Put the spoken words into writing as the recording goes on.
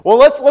Well,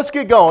 let's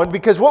get going,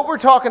 because what we're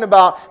talking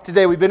about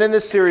today, we've been in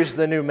this series,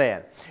 The New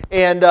Man.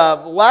 And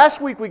last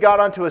week we got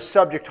onto a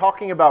subject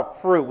talking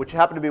about fruit, which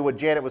happened to be what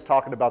Janet was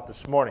talking about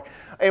this morning.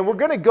 And we're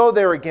going to go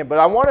there again, but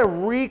I want to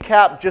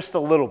recap just a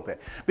little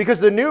bit. Because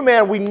the new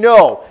man, we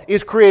know,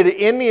 is created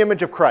in the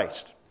image of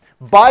Christ.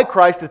 By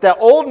Christ, that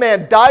old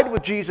man died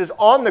with Jesus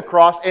on the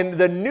cross, and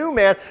the new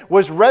man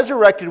was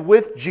resurrected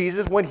with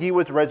Jesus when he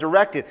was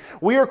resurrected.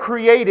 We are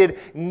created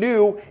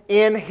new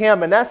in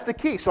him, and that's the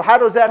key. So how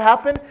does that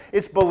happen?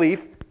 It's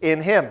belief in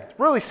him. It's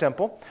really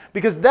simple,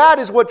 because that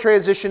is what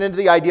transitioned into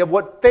the idea of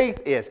what faith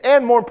is,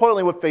 and more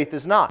importantly, what faith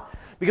is not.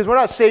 Because we're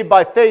not saved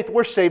by faith,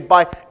 we're saved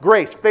by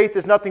grace. Faith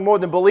is nothing more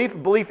than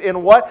belief. Belief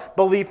in what?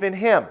 Belief in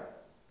him.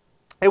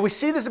 And we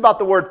see this about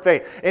the word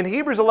faith. In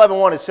Hebrews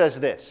 11:1 it says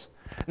this: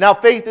 "Now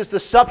faith is the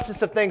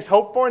substance of things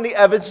hoped for and the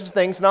evidence of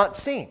things not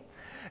seen."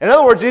 In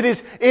other words, it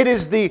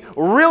is the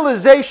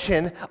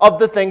realization of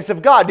the things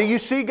of God. Do you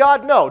see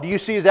God? No. Do you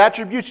see his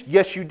attributes?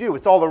 Yes, you do.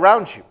 It's all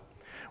around you.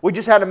 We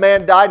just had a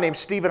man die named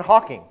Stephen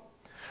Hawking,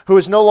 who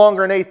is no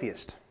longer an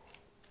atheist,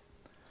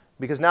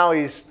 because now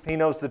he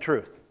knows the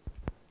truth.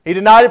 He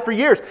denied it for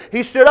years.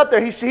 He stood up there.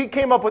 He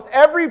came up with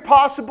every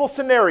possible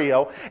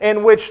scenario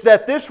in which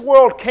that this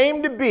world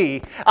came to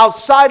be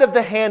outside of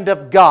the hand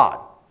of God.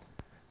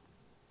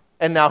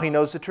 And now he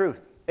knows the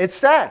truth. It's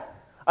sad.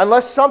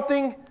 Unless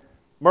something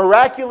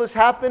miraculous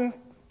happened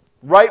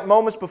right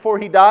moments before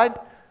he died,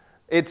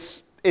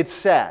 it's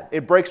sad.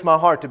 It breaks my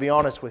heart, to be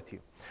honest with you.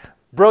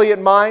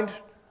 Brilliant mind,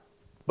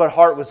 but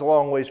heart was a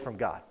long ways from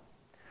God.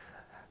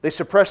 They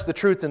suppressed the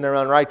truth in their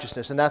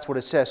unrighteousness, and that's what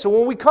it says. So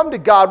when we come to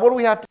God, what do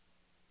we have to do?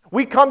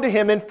 We come to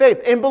him in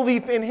faith, in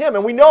belief in him.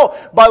 And we know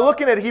by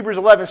looking at Hebrews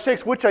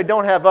 11:6, which I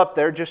don't have up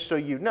there, just so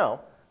you know.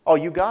 Oh,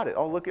 you got it.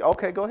 Oh, look.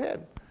 Okay, go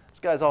ahead. This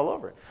guy's all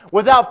over it.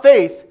 Without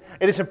faith,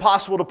 it is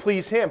impossible to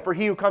please him. For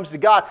he who comes to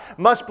God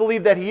must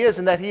believe that he is,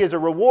 and that he is a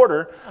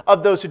rewarder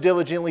of those who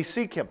diligently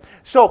seek him.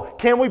 So,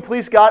 can we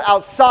please God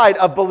outside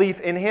of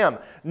belief in him?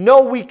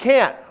 No, we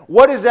can't.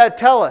 What does that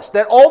tell us?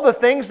 That all the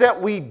things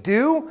that we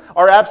do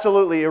are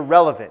absolutely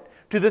irrelevant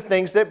to the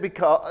things that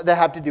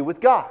have to do with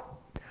God.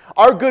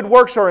 Our good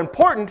works are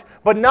important,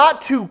 but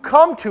not to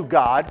come to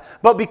God,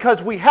 but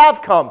because we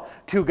have come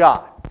to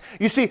God.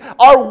 You see,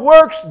 our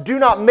works do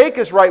not make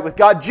us right with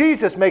God.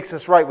 Jesus makes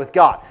us right with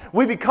God.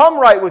 We become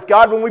right with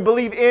God when we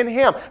believe in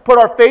him, put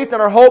our faith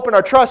and our hope and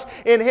our trust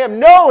in him,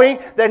 knowing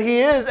that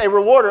he is a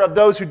rewarder of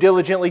those who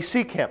diligently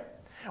seek him.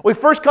 We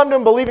first come to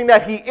him believing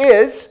that he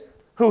is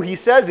who he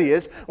says he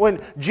is.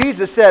 When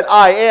Jesus said,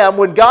 "I am,"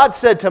 when God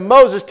said to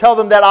Moses, "Tell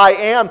them that I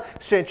am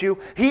sent you,"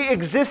 he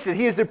existed.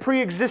 He is the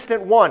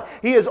pre-existent one.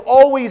 He has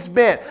always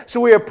been. So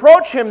we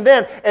approach him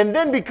then, and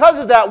then because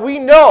of that, we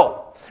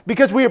know,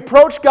 because we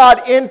approach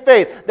God in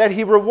faith, that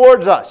he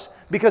rewards us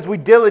because we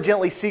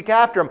diligently seek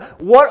after him.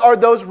 What are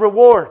those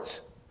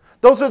rewards?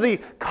 Those are the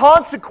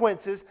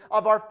consequences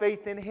of our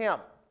faith in him.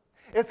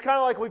 It's kind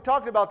of like we've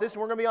talked about this,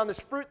 and we're going to be on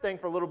this fruit thing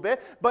for a little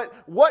bit, but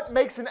what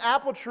makes an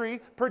apple tree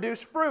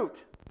produce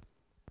fruit?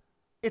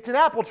 It's an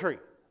apple tree.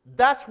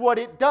 That's what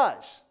it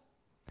does.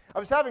 I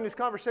was having this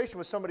conversation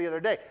with somebody the other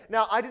day.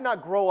 Now, I did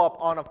not grow up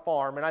on a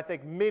farm, and I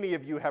think many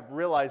of you have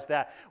realized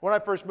that. When I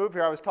first moved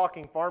here, I was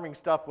talking farming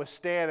stuff with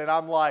Stan, and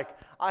I'm like,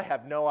 I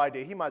have no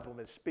idea. He might as well have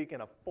been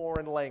speaking a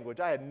foreign language.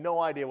 I had no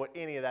idea what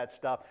any of that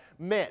stuff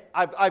meant.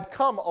 I've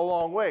come a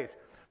long ways.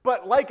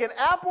 But like an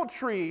apple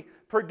tree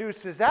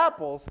produces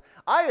apples,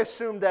 I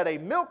assumed that a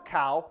milk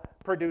cow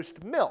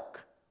produced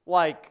milk,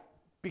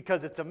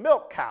 because it's a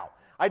milk cow.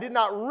 I did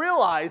not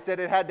realize that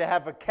it had to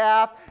have a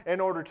calf in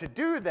order to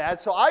do that,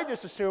 so I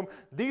just assumed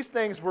these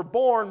things were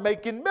born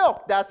making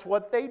milk. That's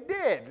what they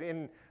did.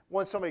 And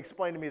once somebody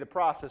explained to me the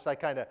process, I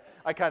kind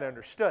of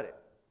understood it.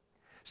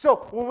 So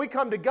when we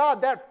come to God,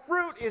 that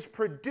fruit is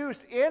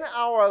produced in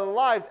our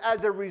lives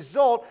as a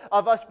result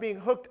of us being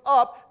hooked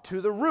up to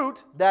the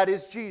root, that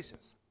is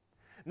Jesus.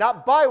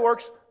 Not by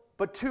works,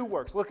 but to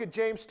works. Look at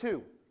James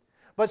 2.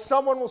 But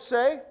someone will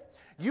say,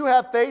 "You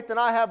have faith and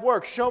I have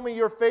works. Show me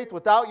your faith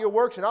without your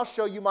works, and I'll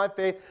show you my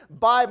faith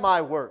by my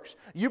works.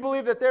 You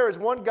believe that there is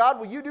one God?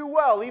 Well, you do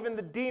well. Even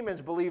the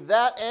demons believe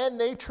that, and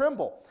they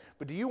tremble.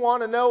 But do you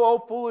want to know, O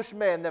foolish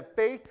man, that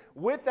faith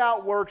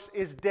without works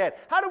is dead?"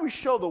 How do we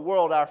show the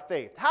world our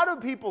faith? How do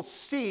people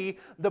see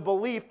the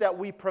belief that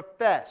we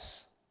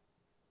profess?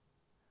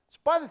 It's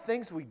by the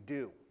things we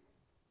do.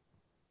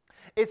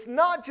 It's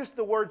not just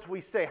the words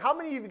we say. How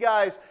many of you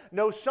guys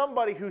know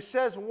somebody who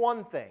says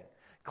one thing,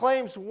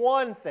 claims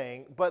one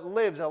thing, but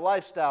lives a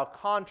lifestyle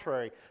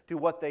contrary to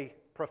what they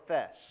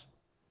profess?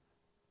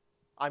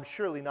 I'm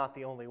surely not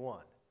the only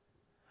one.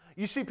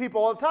 You see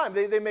people all the time.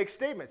 They make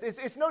statements.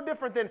 It's no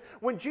different than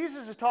when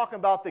Jesus is talking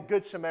about the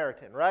Good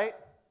Samaritan, right?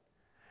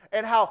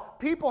 And how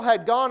people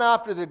had gone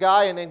after the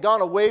guy and gone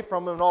away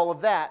from him and all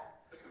of that,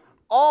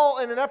 all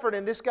in an effort,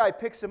 and this guy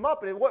picks him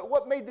up. And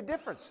what made the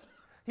difference?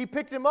 He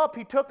picked him up,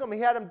 he took him, he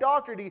had him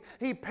doctored,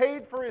 he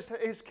paid for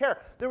his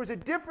care. There was a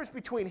difference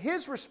between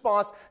his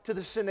response to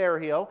the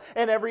scenario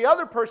and every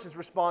other person's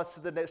response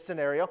to the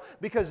scenario,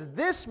 because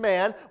this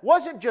man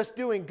wasn't just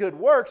doing good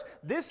works,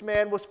 this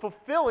man was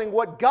fulfilling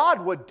what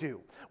God would do,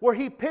 where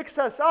he picks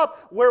us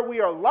up where we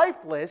are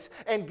lifeless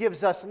and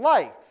gives us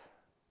life.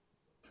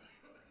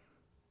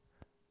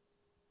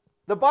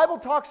 The Bible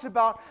talks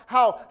about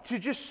how to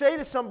just say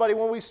to somebody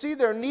when we see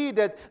their need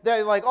that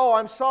they're like, oh,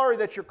 I'm sorry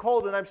that you're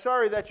cold and I'm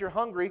sorry that you're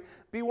hungry.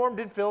 Be warmed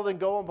and filled and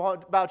go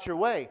about your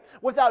way.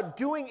 Without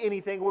doing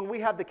anything when we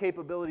have the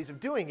capabilities of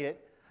doing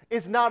it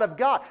is not of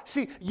God.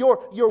 See,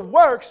 your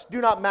works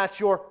do not match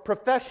your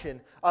profession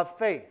of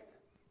faith.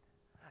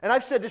 And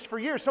I've said this for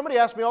years. Somebody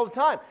asks me all the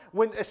time,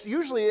 when it's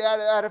usually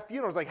at a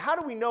funeral, it's like, how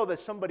do we know that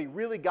somebody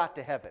really got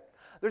to heaven?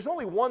 There's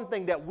only one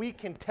thing that we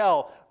can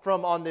tell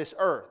from on this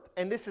earth,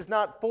 and this is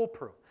not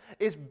foolproof.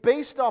 It's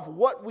based off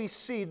what we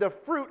see, the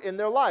fruit in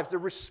their lives, the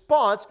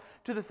response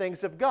to the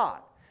things of God.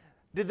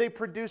 Did they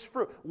produce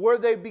fruit? Were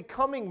they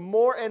becoming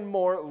more and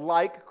more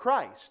like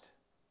Christ?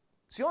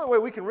 It's the only way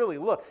we can really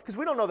look, because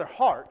we don't know their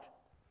heart.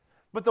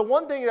 But the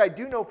one thing that I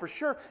do know for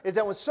sure is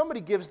that when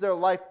somebody gives their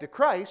life to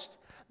Christ,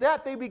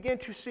 that you begin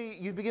to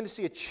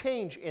see a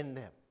change in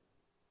them.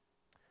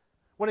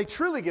 When they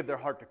truly give their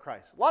heart to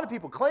Christ. A lot of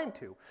people claim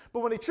to, but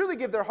when they truly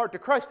give their heart to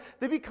Christ,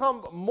 they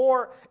become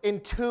more in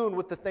tune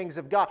with the things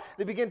of God.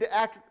 They begin to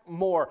act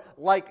more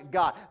like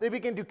God. They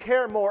begin to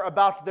care more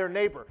about their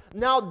neighbor.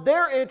 Now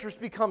their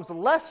interest becomes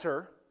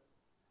lesser,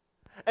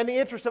 and the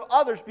interest of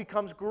others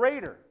becomes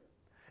greater.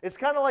 It's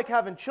kind of like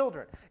having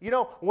children. You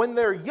know, when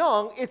they're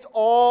young, it's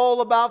all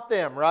about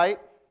them, right?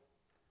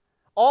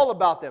 All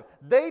about them.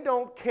 They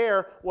don't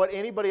care what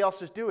anybody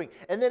else is doing.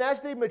 And then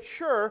as they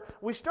mature,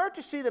 we start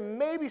to see them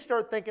maybe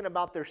start thinking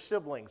about their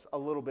siblings a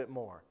little bit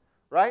more,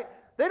 right?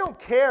 They don't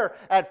care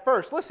at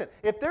first. Listen,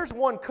 if there's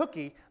one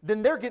cookie,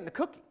 then they're getting a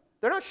cookie.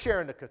 They're not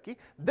sharing the cookie.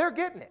 They're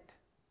getting it.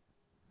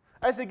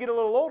 As they get a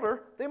little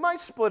older, they might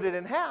split it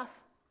in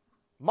half.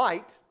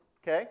 Might,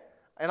 okay?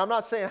 And I'm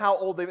not saying how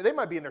old they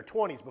might be in their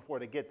 20s before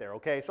they get there,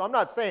 okay? So I'm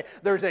not saying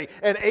there's an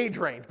age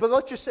range, but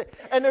let's just say.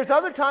 And there's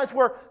other times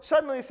where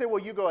suddenly they say,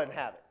 well, you go ahead and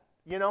have it.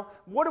 You know,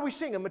 what are we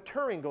seeing? A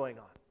maturing going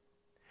on.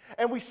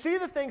 And we see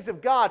the things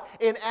of God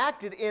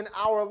enacted in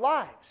our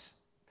lives.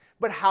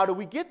 But how do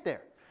we get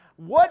there?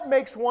 What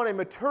makes one a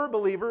mature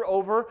believer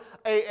over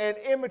an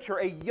immature,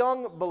 a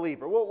young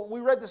believer? Well,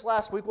 we read this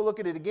last week. We'll look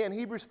at it again.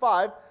 Hebrews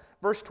 5,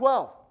 verse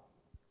 12.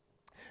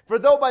 For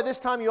though by this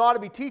time you ought to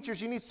be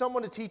teachers, you need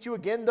someone to teach you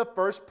again the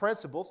first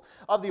principles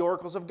of the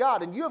oracles of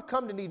God. And you have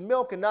come to need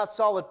milk and not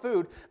solid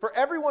food. For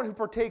everyone who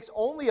partakes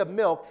only of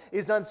milk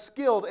is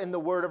unskilled in the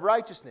word of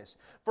righteousness.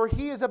 For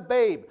he is a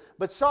babe,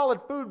 but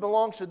solid food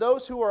belongs to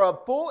those who are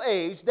of full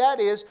age, that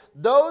is,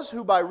 those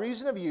who by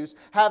reason of use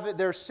have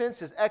their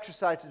senses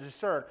exercised to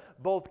discern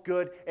both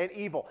good and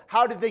evil.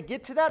 How did they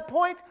get to that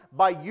point?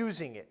 By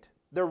using it.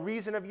 The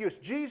reason of use.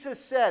 Jesus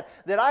said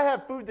that I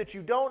have food that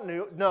you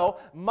don't know.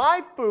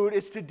 My food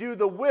is to do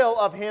the will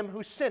of him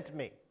who sent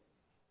me. You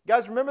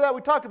guys remember that?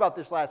 We talked about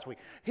this last week.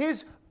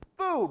 His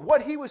food,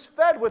 what he was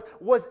fed with,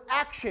 was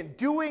action,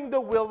 doing the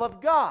will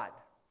of God.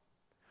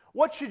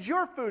 What should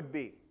your food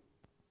be?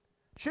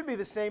 It should be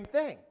the same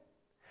thing.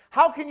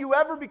 How can you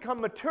ever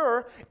become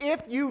mature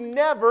if you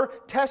never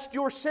test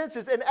your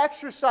senses and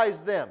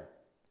exercise them?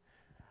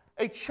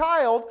 A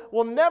child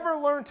will never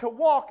learn to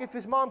walk if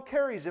his mom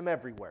carries him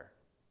everywhere.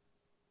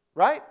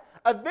 Right?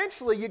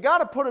 Eventually, you got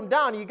to put them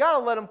down. You got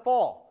to let them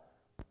fall.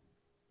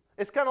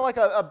 It's kind of like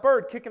a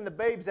bird kicking the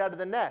babes out of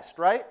the nest,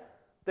 right?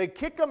 They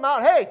kick them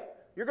out. Hey,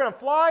 you're going to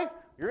fly,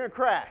 you're going to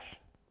crash.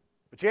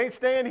 But you ain't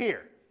staying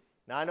here.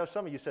 Now, I know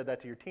some of you said that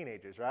to your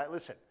teenagers, right?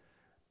 Listen,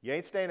 you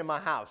ain't staying in my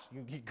house.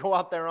 You go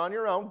out there on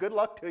your own. Good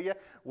luck to you.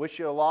 Wish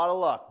you a lot of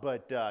luck,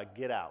 but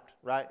get out,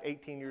 right?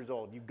 18 years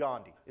old. You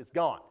Gandhi. It's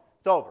gone.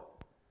 It's over.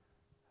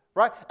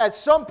 Right? At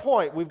some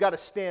point, we've got to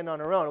stand on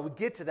our own, and we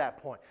get to that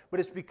point. But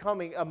it's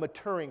becoming a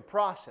maturing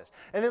process.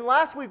 And then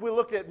last week, we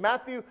looked at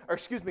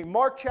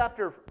Mark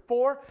chapter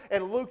 4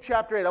 and Luke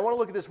chapter 8. I want to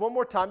look at this one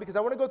more time because I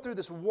want to go through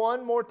this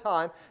one more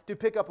time to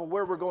pick up on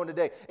where we're going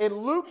today. In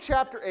Luke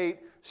chapter 8,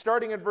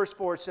 starting in verse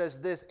 4, it says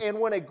this, And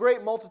when a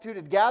great multitude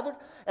had gathered,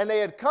 and they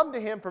had come to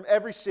him from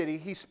every city,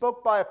 he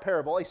spoke by a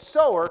parable. A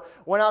sower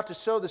went out to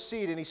sow the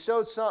seed, and he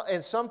sowed some,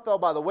 and some fell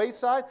by the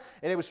wayside,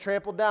 and it was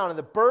trampled down, and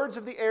the birds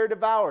of the air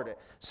devoured it.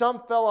 Some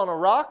fell on a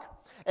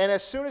rock, and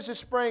as soon as it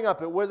sprang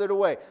up, it withered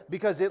away,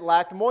 because it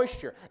lacked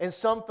moisture. And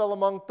some fell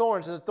among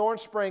thorns, and the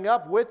thorns sprang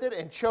up with it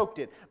and choked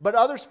it. But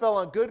others fell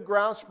on good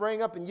ground,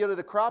 sprang up and yielded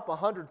a crop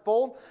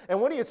 100-fold. And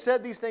when he had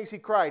said these things, he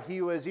cried, He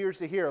who has ears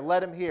to hear,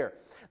 let him hear.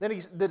 Then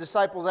the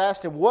disciples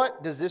asked him,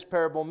 What does this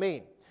parable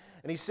mean?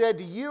 And he said,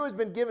 to you has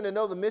been given to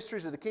know the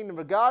mysteries of the kingdom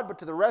of God, but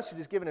to the rest it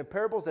is given in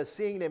parables, that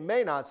seeing they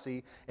may not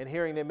see, and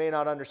hearing they may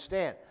not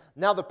understand.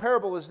 Now the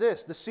parable is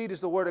this: the seed is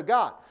the word of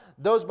God.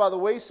 Those by the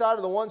wayside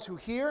are the ones who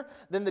hear.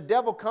 Then the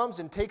devil comes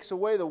and takes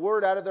away the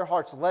word out of their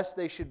hearts, lest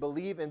they should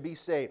believe and be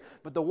saved.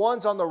 But the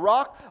ones on the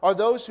rock are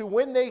those who,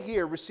 when they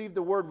hear, receive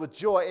the word with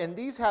joy. And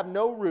these have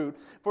no root,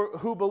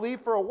 who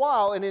believe for a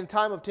while, and in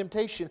time of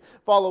temptation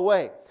fall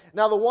away.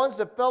 Now the ones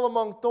that fell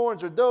among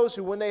thorns are those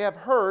who, when they have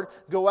heard,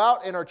 go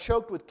out and are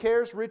choked with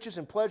cares, riches,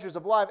 and pleasures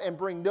of life, and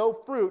bring no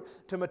fruit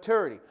to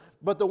maturity.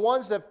 But the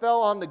ones that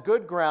fell on the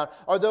good ground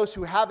are those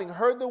who, having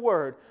heard the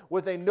word,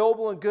 with a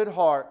noble and good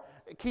heart,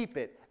 keep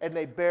it, and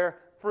they bear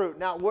fruit.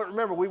 Now,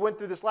 remember, we went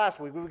through this last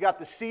week. We got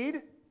the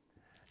seed,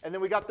 and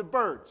then we got the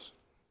birds.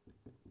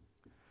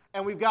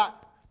 And we've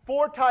got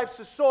 4 types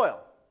of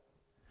soil.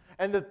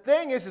 And the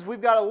thing is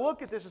we've got to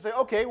look at this and say,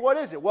 okay, what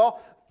is it?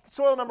 Well,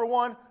 soil number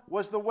 1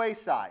 was the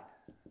wayside.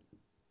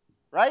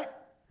 Right?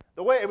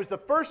 It was the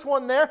first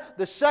one there.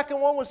 The second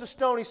one was the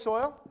stony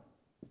soil.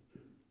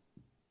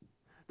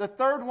 The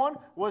third one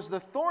was the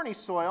thorny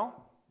soil.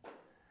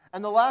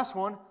 And the last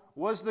one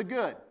was the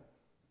good.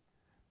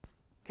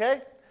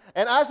 Okay?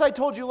 And as I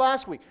told you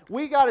last week,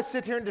 we got to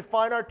sit here and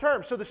define our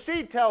terms. So the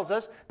seed tells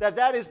us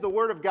that is the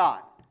Word of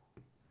God.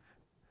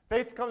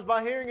 Faith comes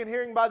by hearing, and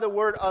hearing by the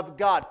Word of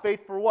God.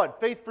 Faith for what?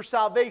 Faith for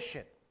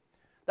salvation.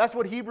 That's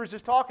what Hebrews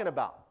is talking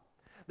about.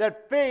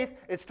 That faith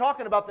is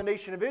talking about the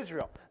nation of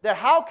Israel. That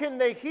how can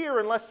they hear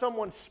unless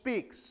someone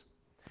speaks?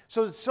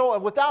 So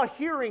without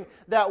hearing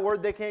that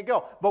word, they can't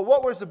go. But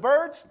what was the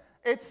birds?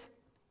 It's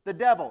the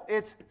devil.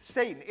 It's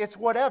Satan. It's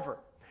whatever.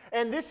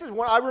 And this is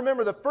when I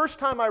remember the first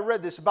time I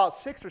read this about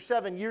 6 or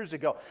 7 years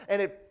ago,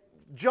 and it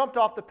jumped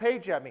off the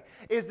page at me,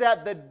 is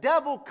that the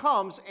devil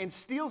comes and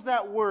steals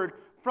that word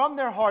from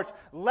their hearts,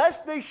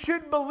 lest they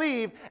should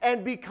believe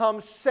and become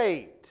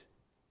saved.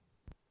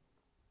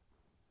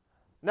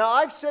 Now,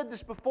 I've said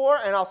this before,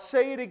 and I'll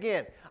say it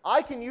again.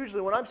 I can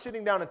usually, when I'm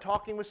sitting down and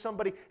talking with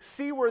somebody,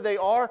 see where they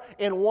are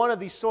in one of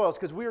these soils,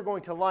 because we are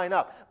going to line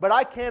up. But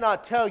I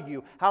cannot tell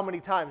you how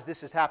many times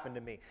this has happened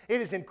to me.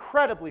 It is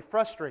incredibly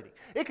frustrating.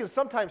 It can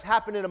sometimes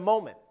happen in a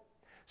moment.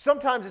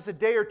 Sometimes it's a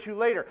day or two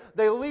later.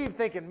 They leave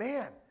thinking,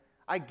 man,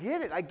 I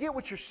get it. I get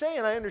what you're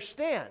saying. I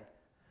understand.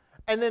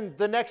 And then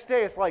the next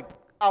day, it's like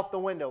out the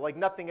window, like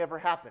nothing ever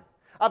happened.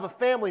 I have a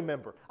family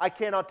member. I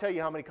cannot tell you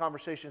how many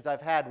conversations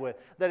I've had with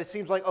that it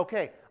seems like,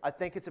 okay, I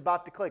think it's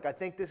about to click. I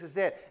think this is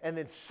it. And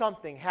then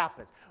something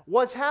happens.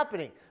 What's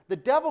happening? The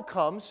devil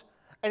comes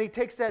and he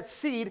takes that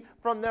seed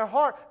from their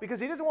heart because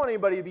he doesn't want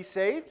anybody to be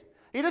saved.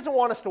 He doesn't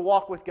want us to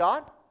walk with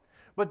God.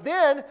 But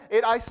then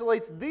it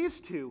isolates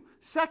these two.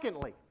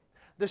 Secondly,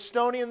 the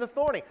stony and the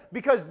thorny.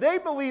 Because they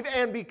believe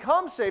and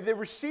become saved. They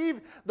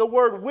receive the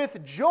word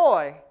with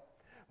joy.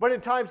 But in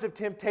times of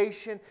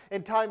temptation,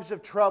 in times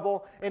of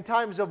trouble, in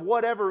times of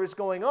whatever is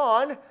going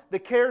on, the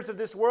cares of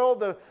this world,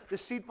 the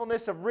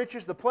deceitfulness of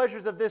riches, the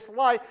pleasures of this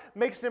life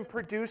makes them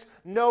produce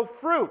no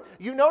fruit.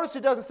 You notice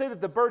it doesn't say that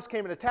the birds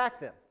came and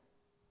attacked them.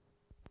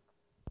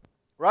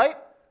 Right?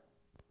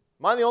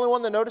 Am I the only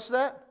one that noticed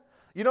that?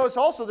 You notice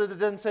also that it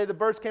doesn't say the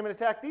birds came and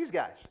attacked these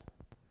guys.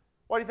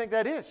 Why do you think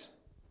that is?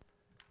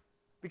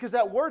 Because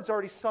that word's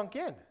already sunk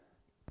in.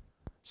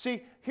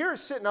 See, here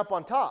it's sitting up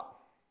on top.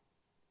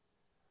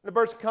 The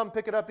birds can come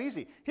pick it up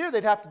easy. Here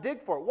they'd have to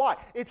dig for it. Why?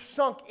 It's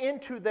sunk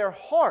into their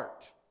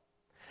heart.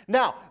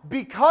 Now,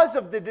 because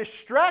of the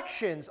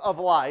distractions of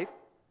life,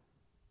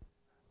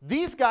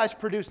 these guys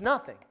produce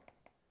nothing.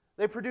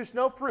 They produce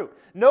no fruit.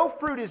 No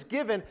fruit is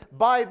given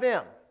by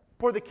them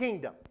for the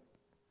kingdom.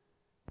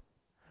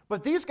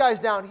 But these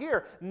guys down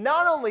here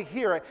not only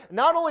hear it,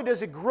 not only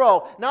does it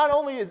grow, not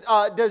only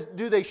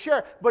do they share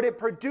it, but it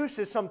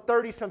produces some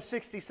 30, some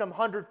 60, some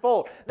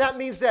 100-fold. That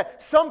means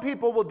that some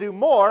people will do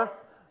more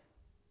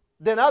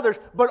than others,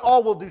 but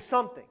all will do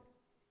something.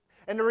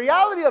 And the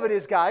reality of it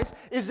is, guys,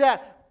 is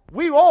that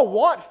we all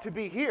want to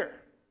be here.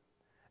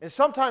 And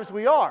sometimes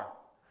we are.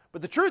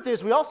 But the truth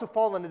is, we also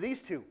fall into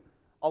these two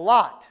a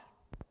lot.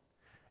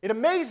 It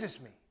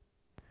amazes me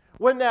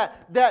when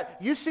that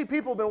you see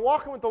people have been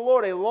walking with the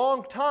Lord a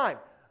long time,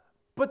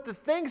 but the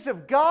things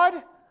of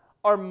God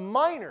are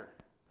minor.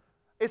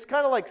 It's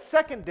kind of like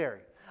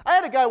secondary. I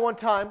had a guy one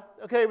time,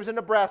 okay, he was a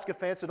Nebraska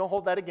fan, so don't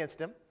hold that against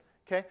him.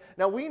 Okay?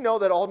 Now, we know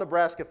that all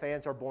Nebraska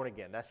fans are born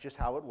again. That's just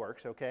how it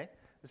works, okay?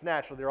 It's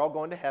natural. They're all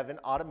going to heaven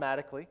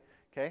automatically,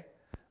 okay?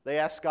 They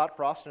ask Scott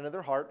Frost into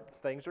their heart.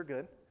 Things are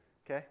good,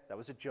 okay? That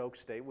was a joke.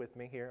 Stay with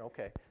me here,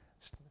 okay?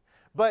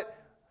 But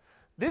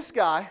this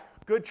guy,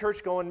 good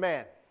church-going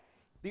man,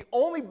 the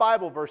only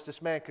Bible verse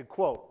this man could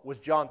quote was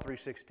John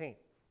 3:16,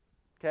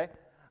 okay?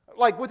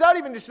 Like, without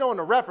even just knowing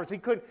the reference, he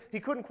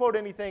couldn't quote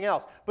anything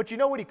else. But you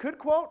know what he could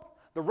quote?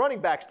 The running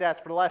back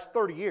stats for the last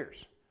 30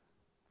 years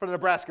for the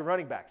Nebraska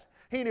running backs.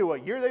 He knew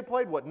what year they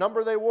played, what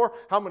number they wore,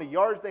 how many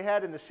yards they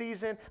had in the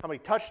season, how many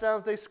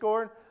touchdowns they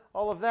scored,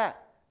 all of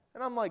that.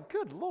 And I'm like,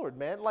 good Lord,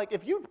 man. Like,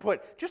 if you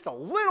put just a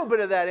little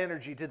bit of that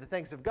energy to the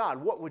things of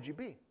God, what would you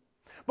be?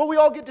 But we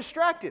all get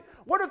distracted.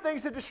 What are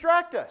things that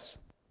distract us?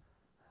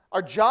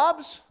 Our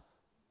jobs?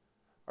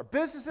 our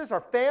businesses,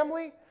 our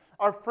family,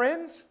 our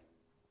friends.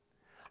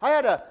 I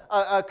had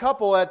a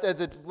couple at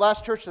the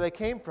last church that I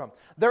came from.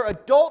 Their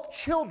adult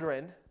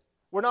children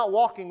were not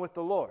walking with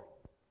the Lord.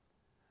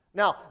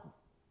 Now,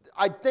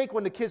 I think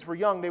when the kids were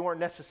young, they weren't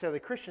necessarily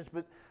Christians,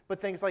 but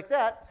things like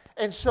that.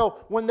 And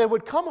so when they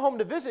would come home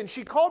to visit, and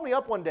she called me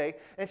up one day,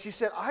 and she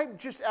said, I'm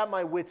just at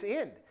my wit's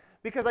end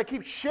because I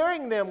keep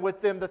sharing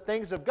with them the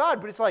things of God,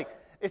 but it's like,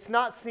 it's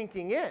not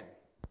sinking in.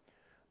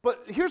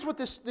 But here's what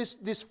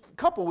this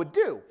couple would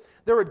do.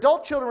 Their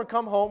adult children would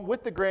come home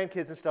with the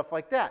grandkids and stuff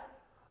like that.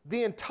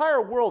 The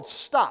entire world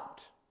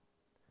stopped.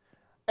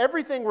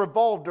 Everything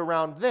revolved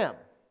around them.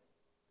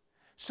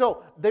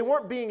 So they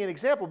weren't being an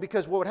example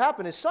because what would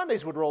happen is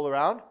Sundays would roll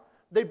around,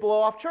 they'd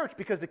blow off church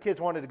because the kids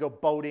wanted to go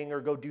boating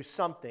or go do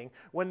something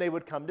when they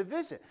would come to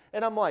visit.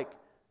 And I'm like,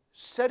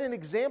 set an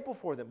example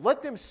for them.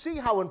 Let them see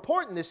how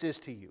important this is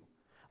to you.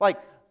 Like,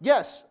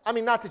 yes, I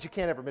mean, not that you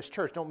can't ever miss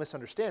church, don't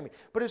misunderstand me,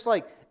 but it's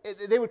like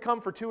they would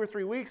come for 2 or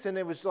 3 weeks and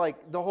it was like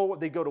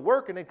they'd go to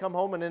work and they'd come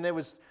home and then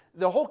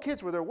the whole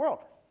kids were their world.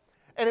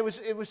 And it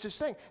was this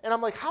thing. And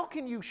I'm like, how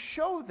can you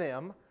show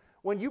them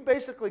when you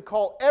basically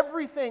call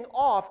everything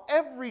off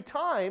every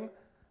time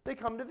they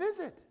come to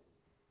visit?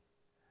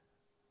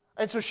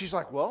 And so she's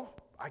like, well,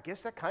 I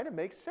guess that kind of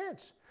makes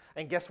sense.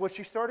 And guess what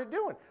she started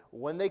doing?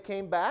 When they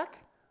came back,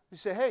 she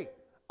said, hey,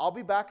 I'll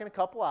be back in a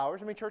couple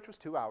hours. I mean, church was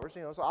 2 hours,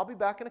 so I'll be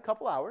back in a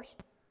couple hours.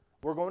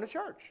 We're going to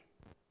church.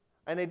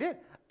 And they did.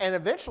 And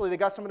eventually they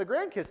got some of the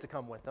grandkids to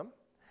come with them.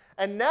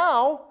 And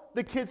now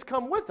the kids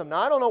come with them. Now,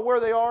 I don't know where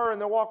they are in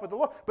their walk with the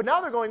Lord, but now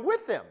they're going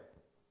with them.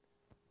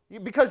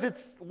 Because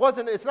it's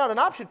not an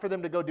option for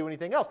them to go do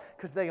anything else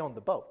because they own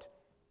the boat.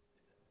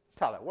 That's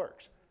how that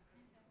works.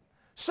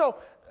 So,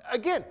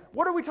 again,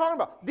 what are we talking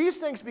about? These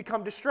things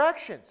become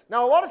distractions.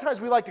 Now, a lot of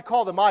times we like to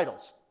call them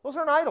idols. Those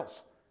aren't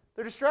idols.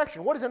 They're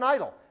distraction. What is an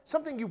idol?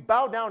 Something you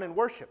bow down and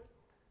worship.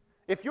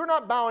 If you're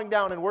not bowing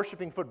down and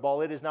worshiping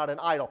football, it is not an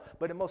idol,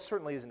 but it most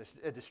certainly isn't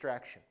a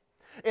distraction.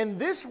 In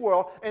this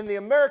world, in the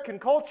American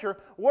culture,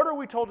 what are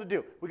we told to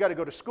do? We got to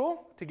go to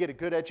school to get a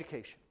good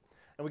education.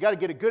 And we got to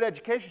get a good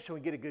education so we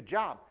get a good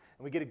job.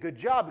 And we get a good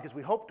job because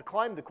we hope to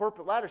climb the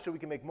corporate ladder so we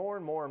can make more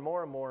and more and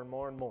more and more and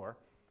more and more.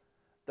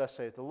 Thus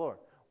saith the Lord.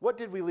 What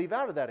did we leave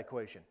out of that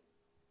equation?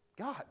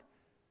 God.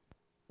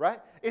 Right?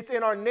 It's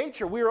in our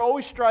nature. We are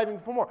always striving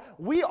for more.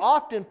 We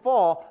often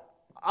fall.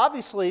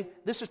 Obviously,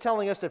 this is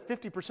telling us that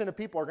 50% of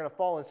people are going to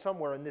fall in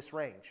somewhere in this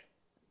range.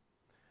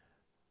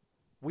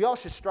 We all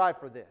should strive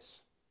for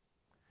this.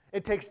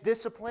 It takes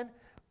discipline.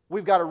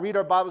 We've got to read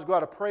our Bibles, go out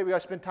to pray, we've got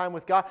to spend time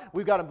with God,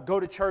 we've got to go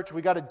to church,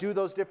 we've got to do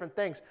those different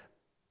things.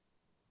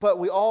 But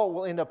we all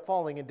will end up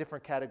falling in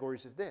different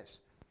categories of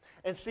this.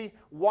 And see,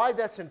 why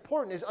that's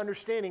important is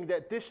understanding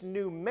that this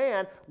new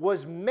man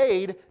was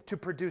made to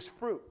produce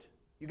fruit.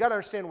 You've got to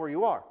understand where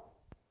you are.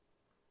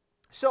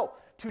 So,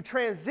 to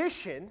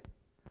transition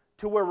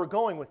to where we're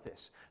going with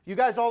this. You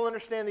guys all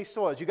understand these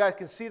soils. You guys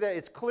can see that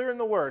it's clear in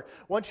the Word.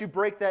 Once you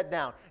break that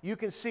down, you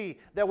can see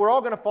that we're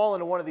all going to fall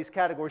into one of these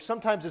categories.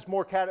 Sometimes it's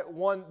more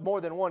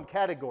than one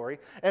category,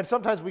 and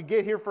sometimes we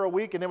get here for a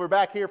week, and then we're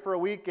back here for a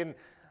week, and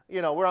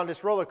we're on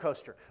this roller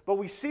coaster. But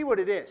we see what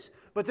it is.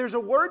 But there's a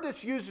word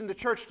that's used in the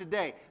church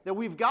today that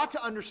we've got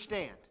to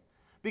understand.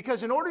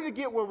 Because in order to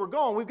get where we're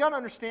going, we've got to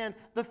understand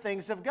the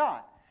things of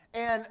God.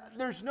 And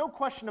there's no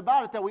question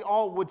about it that we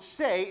all would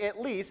say,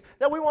 at least,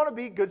 that we want to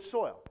be good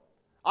soil.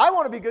 I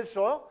want to be good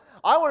soil.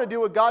 I want to do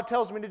what God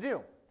tells me to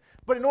do.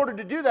 But in order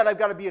to do that, I've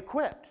got to be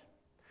equipped.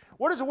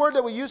 What is the word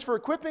that we use for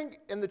equipping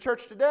in the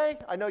church today?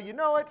 I know you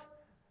know it.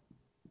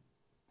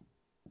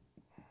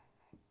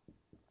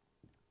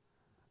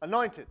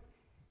 Anointed.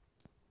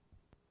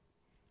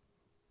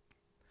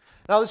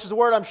 Now, this is a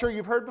word I'm sure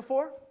you've heard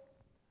before.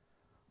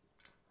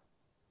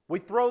 We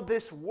throw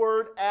this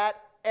word at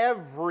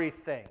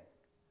everything.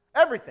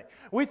 Everything.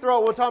 We'll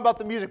talk about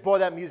the music. Boy,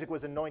 that music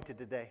was anointed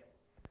today.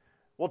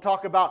 We'll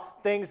talk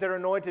about things that are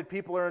anointed.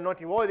 People are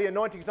anointing. Boy, the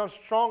anointing's so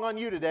strong on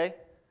you today.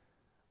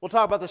 We'll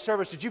talk about the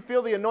service. Did you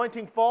feel the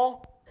anointing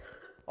fall?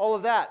 All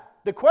of that.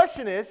 The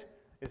question is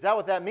that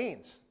what that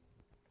means?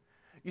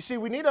 You see,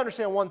 we need to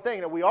understand one thing,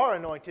 that we are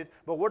anointed,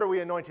 but what are we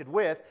anointed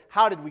with?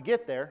 How did we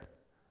get there?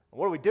 And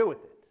what do we do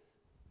with it?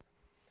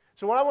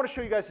 So what I want to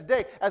show you guys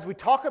today, as we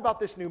talk about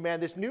this new man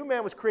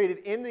was created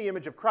in the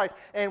image of Christ,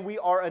 and we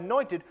are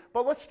anointed,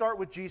 but let's start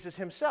with Jesus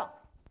himself,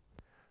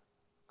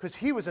 because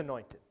he was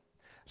anointed.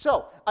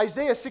 So,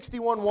 Isaiah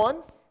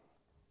 61:1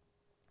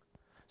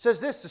 says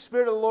this, the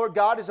Spirit of the Lord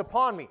God is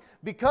upon me,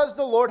 because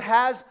the Lord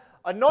has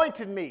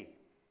anointed me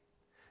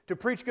to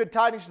preach good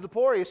tidings to the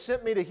poor. He has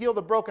sent me to heal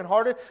the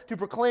brokenhearted, to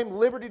proclaim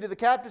liberty to the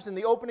captives and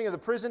the opening of the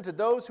prison to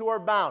those who are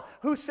bound.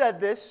 Who said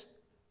this?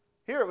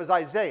 Here it was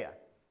Isaiah.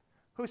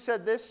 Who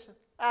said this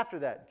after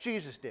that?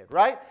 Jesus did,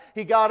 right?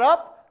 He got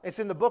up. It's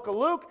in the book of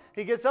Luke.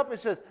 He gets up and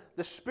says,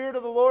 the Spirit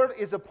of the Lord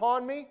is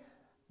upon me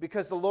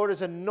because the Lord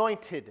has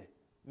anointed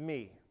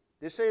me.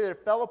 Did it say that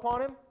it fell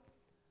upon him?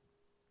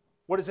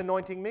 What does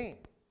anointing mean?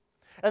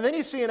 And then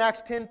you see in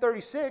Acts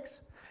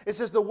 10:36, It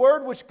says, the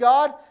word which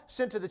God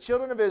sent to the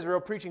children of Israel,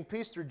 preaching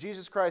peace through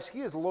Jesus Christ,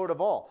 he is Lord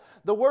of all.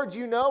 The word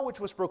you know, which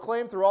was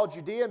proclaimed through all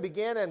Judea and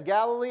began in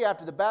Galilee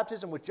after the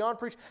baptism which John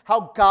preached,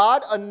 how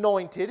God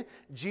anointed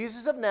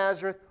Jesus of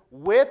Nazareth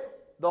with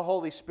the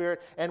Holy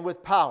Spirit and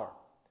with power,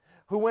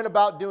 who went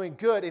about doing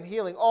good and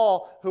healing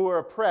all who were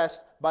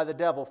oppressed by the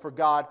devil, for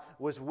God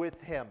was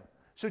with him.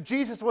 So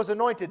Jesus was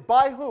anointed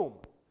by whom?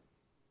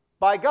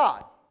 By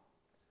God.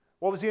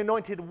 What was he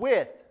anointed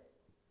with?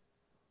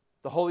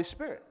 The Holy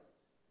Spirit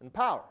and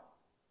power,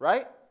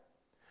 right?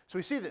 So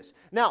we see this.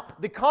 Now,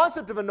 the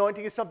concept of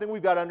anointing is something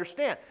we've got to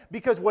understand,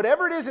 because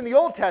whatever it is in the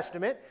Old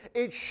Testament,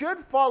 it should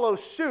follow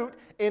suit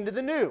into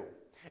the New.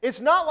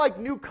 It's not like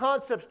new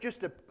concepts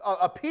just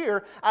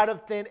appear out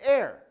of thin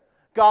air.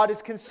 God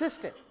is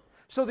consistent.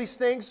 So these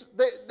things,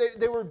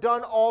 they were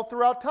done all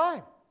throughout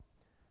time.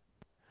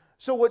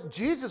 So what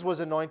Jesus was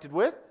anointed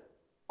with,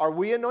 are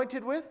we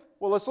anointed with?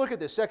 Well, let's look at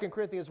this. 2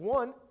 Corinthians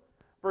 1,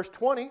 verse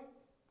 20.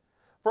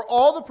 For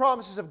all the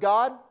promises of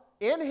God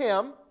in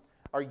him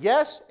are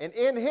yes, and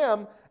in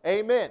him,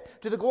 amen.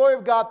 To the glory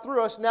of God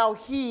through us, now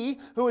he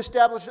who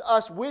established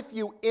us with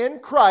you in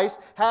Christ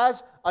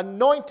has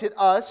anointed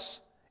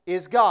us,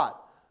 is God,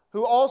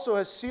 who also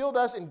has sealed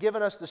us and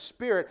given us the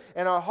Spirit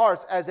in our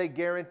hearts as a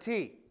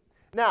guarantee.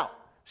 Now,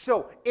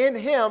 so in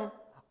him,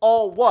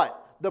 all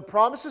what? The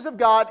promises of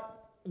God,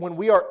 when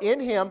we are in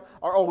him,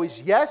 are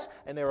always yes,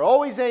 and they're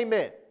always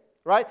amen.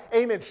 Right?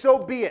 Amen. So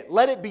be it.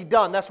 Let it be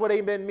done. That's what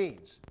amen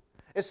means.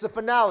 It's the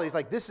finale. It's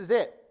like, this is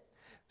it.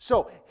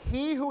 So,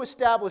 he who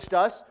established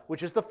us,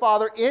 which is the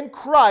Father, in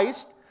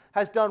Christ,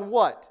 has done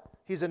what?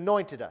 He's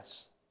anointed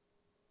us.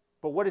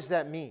 But what does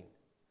that mean?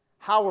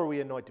 How are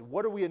we anointed?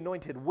 What are we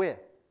anointed with?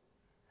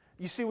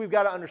 You see, we've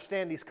got to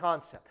understand these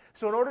concepts.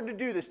 So in order to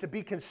do this, to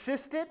be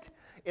consistent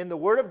in the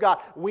Word of God,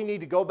 we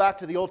need to go back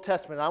to the Old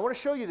Testament. And I want to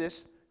show you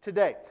this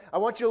today. I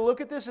want you to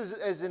look at this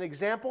as an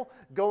example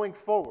going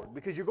forward,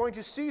 because you're going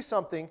to see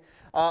something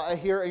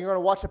here, and you're going to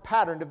watch a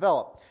pattern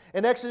develop.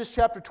 In Exodus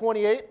chapter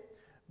 28,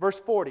 verse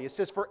 40, it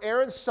says, For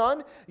Aaron's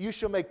son you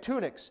shall make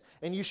tunics,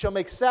 and you shall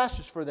make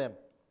sashes for them,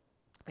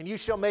 and you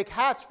shall make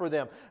hats for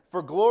them,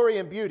 for glory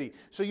and beauty.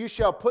 So you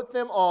shall put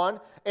them on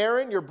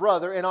Aaron your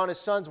brother, and on his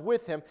sons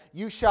with him.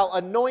 You shall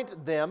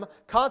anoint them,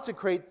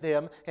 consecrate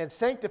them, and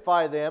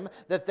sanctify them,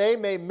 that they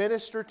may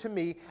minister to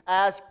me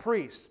as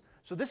priests.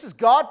 So this is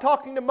God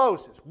talking to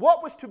Moses.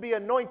 What was to be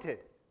anointed?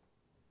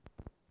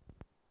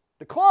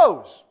 The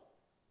clothes.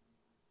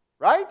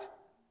 Right?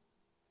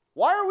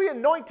 Why are we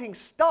anointing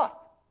stuff?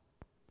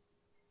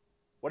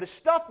 What does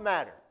stuff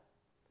matter?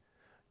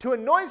 To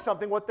anoint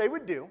something, what they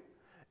would do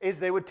is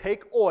they would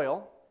take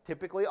oil,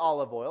 typically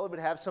olive oil. It would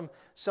have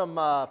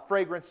some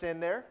fragrance in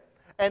there,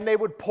 and they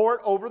would pour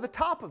it over the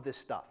top of this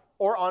stuff,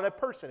 or on a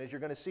person, as you're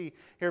going to see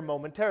here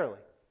momentarily.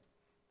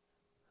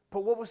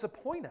 But what was the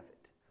point of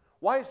it?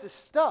 Why does this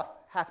stuff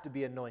have to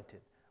be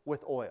anointed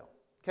with oil?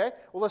 Okay?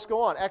 Well, let's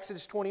go on.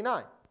 Exodus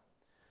 29,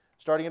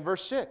 starting in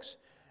verse 6.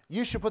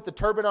 You shall put the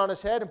turban on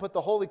his head and put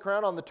the holy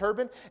crown on the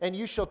turban, and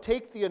you shall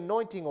take the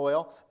anointing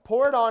oil,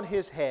 pour it on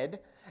his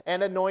head,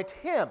 and anoint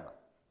him.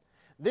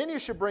 Then you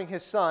shall bring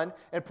his son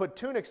and put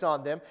tunics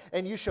on them,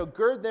 and you shall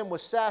gird them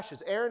with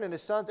sashes, Aaron and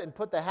his sons, and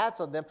put the hats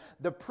on them.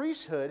 The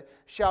priesthood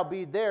shall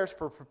be theirs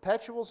for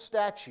perpetual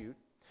statute,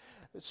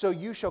 so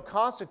you shall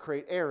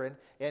consecrate Aaron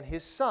and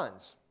his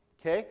sons.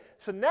 Okay,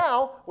 so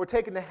now we're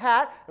taking the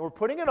hat and we're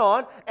putting it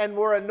on and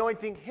we're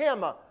anointing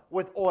him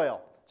with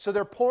oil. So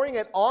they're pouring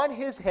it on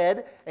his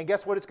head, and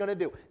guess what it's going to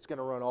do? It's going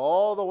to run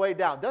all the way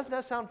down. Doesn't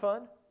that sound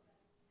fun?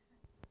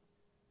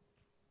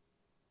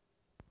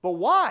 But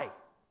why?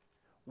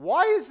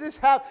 Why is this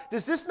happen?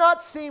 Does this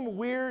not seem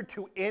weird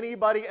to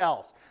anybody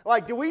else?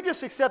 Like, do we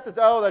just accept this?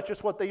 Oh, that's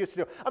just what they used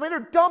to do. I mean,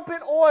 they're dumping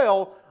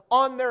oil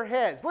on their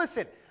heads.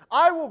 Listen,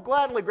 I will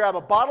gladly grab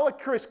a bottle of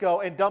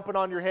Crisco and dump it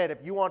on your head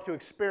if you want to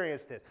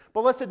experience this.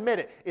 But let's admit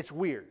it, it's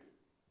weird.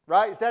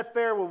 Right? Is that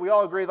fair? Will we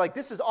all agree? Like,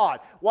 this is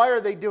odd. Why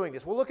are they doing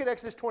this? Well, look at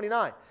Exodus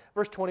 29,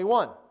 verse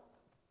 21.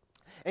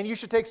 And you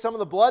should take some of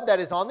the blood that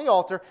is on the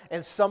altar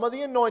and some of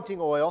the anointing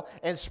oil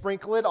and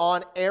sprinkle it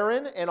on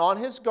Aaron and on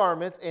his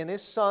garments and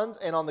his sons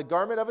and on the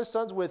garment of his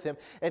sons with him.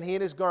 And he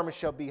and his garments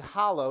shall be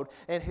hallowed,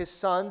 and his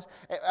sons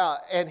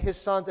and his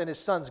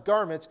sons'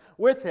 garments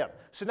with him.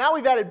 So now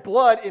we've added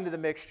blood into the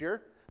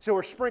mixture. So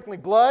we're sprinkling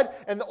blood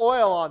and the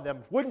oil on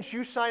them. Wouldn't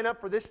you sign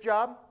up for this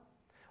job?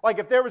 Like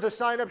if there was a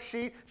sign-up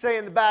sheet, say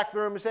in the back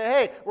room, and say,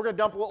 hey, we're going to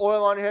dump a little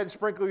oil on your head and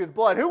sprinkle you with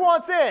blood. Who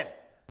wants in?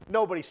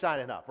 Nobody's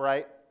signing up,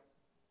 right?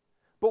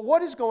 But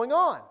what is going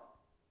on?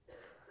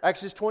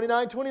 Exodus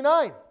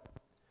 29:29.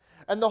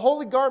 And the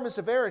holy garments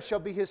of Aaron shall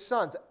be his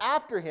sons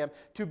after him,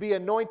 to be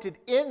anointed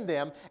in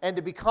them and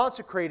to be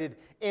consecrated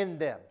in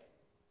them.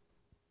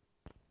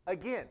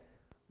 Again,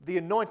 the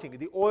anointing,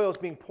 the oil is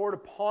being poured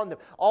upon them.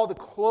 All the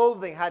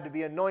clothing had to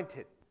be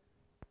anointed.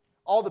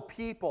 All the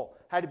people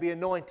had to be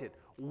anointed.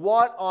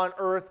 What on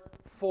earth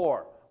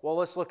for? Well,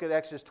 let's look at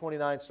Exodus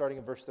 29, starting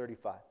in verse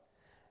 35.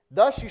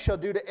 Thus you shall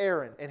do to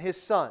Aaron and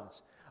his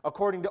sons,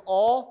 according to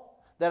all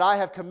that I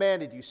have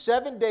commanded you.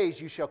 7 days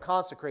you shall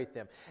consecrate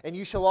them, and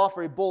you shall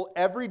offer a bull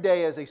every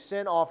day as a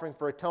sin offering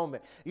for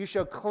atonement. You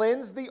shall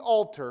cleanse the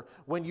altar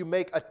when you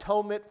make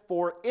atonement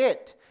for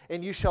it,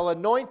 and you shall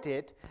anoint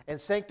it and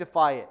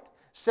sanctify it.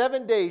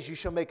 7 days you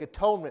shall make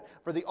atonement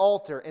for the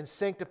altar and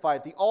sanctify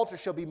it. The altar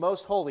shall be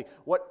most holy.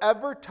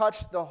 Whatever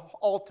touched the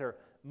altar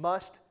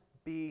must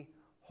be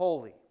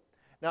holy.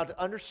 Now,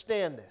 to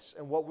understand this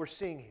and what we're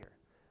seeing here,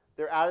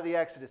 they're out of the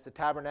Exodus. The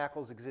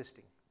tabernacle is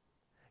existing.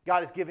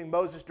 God is giving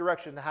Moses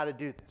direction on how to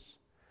do this.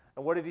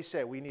 And what did he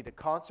say? We need to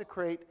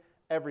consecrate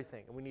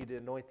everything, and we need to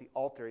anoint the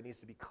altar. It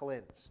needs to be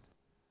cleansed.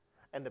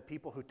 And the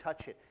people who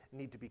touch it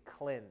need to be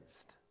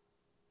cleansed,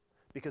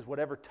 because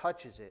whatever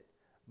touches it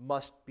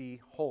must be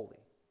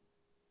holy.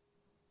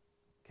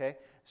 Okay?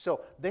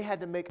 So they had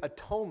to make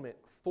atonement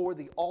for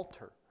the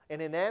altar, an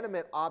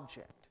inanimate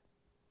object.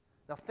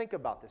 Now think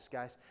about this,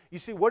 guys. You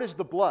see, what is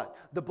the blood?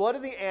 The blood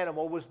of the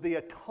animal was the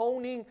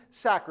atoning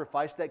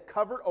sacrifice that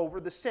covered over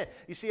the sin.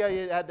 You see how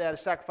you had to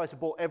sacrifice a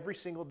bull every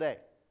single day,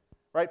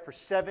 right? For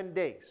 7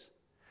 days.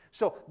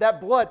 So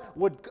that blood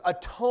would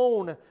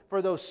atone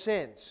for those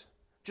sins,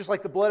 just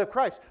like the blood of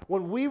Christ.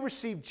 When we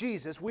receive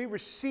Jesus, we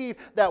receive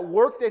that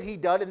work that He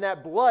did, and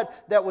that blood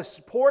that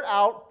was poured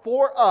out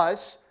for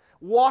us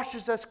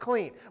washes us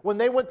clean. When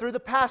they went through the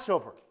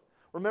Passover,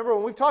 remember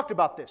when we've talked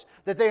about this,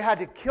 that they had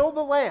to kill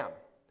the lamb.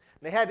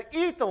 They had to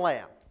eat the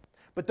lamb.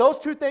 But those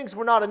two things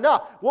were not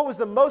enough. What was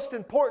the most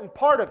important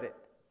part of it?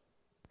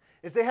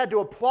 Is they had to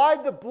apply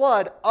the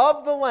blood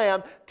of the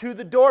lamb to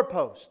the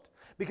doorpost.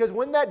 Because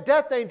when that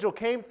death angel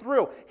came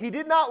through, he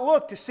did not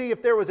look to see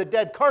if there was a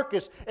dead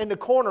carcass in the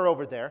corner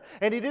over there.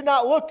 And he did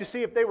not look to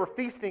see if they were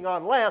feasting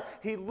on lamb.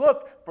 He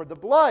looked for the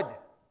blood.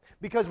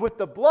 Because with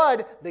the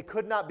blood, they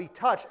could not be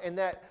touched, and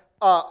that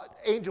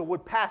angel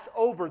would pass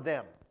over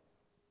them.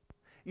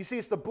 You see,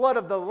 it's the blood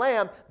of the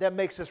Lamb that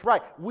makes us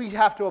right. We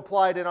have to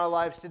apply it in our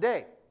lives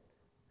today.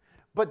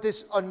 But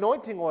this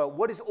anointing oil,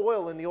 what is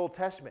oil in the Old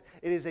Testament?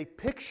 It is a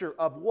picture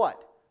of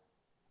what?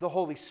 The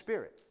Holy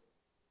Spirit.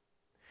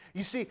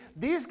 You see,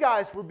 these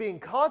guys were being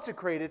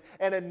consecrated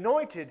and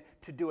anointed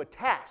to do a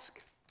task.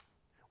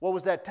 What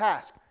was that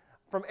task?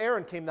 From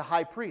Aaron came the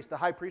high priest. The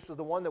high priest was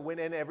the one that went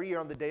in every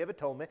year on the Day of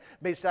Atonement,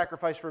 made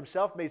sacrifice for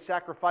himself, made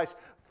sacrifice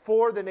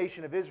for the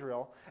nation of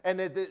Israel, and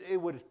it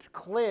would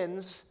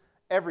cleanse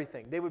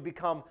everything. They would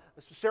become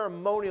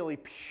ceremonially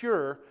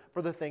pure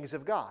for the things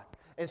of God.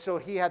 And so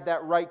he had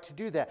that right to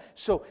do that.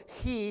 So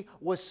he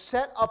was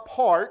set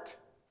apart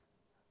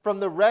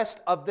from the rest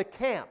of the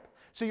camp.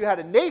 So you had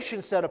a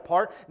nation set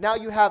apart. Now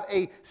you have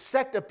a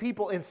sect of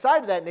people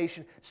inside of that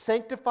nation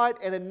sanctified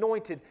and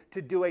anointed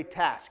to do a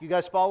task. You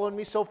guys following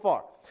me so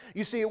far?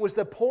 You see, it was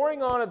the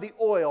pouring on of the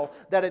oil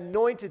that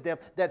anointed them,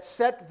 that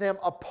set them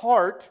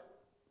apart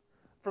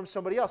from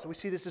somebody else. And we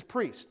see this as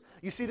priests.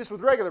 You see this with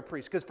regular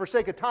priests, because for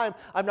sake of time,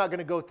 I'm not going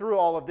to go through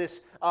all of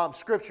this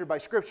scripture by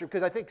scripture,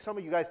 because I think some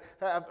of you guys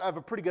have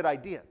a pretty good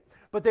idea.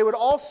 But they would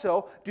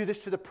also do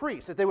this to the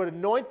priests, that they would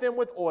anoint them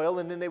with oil,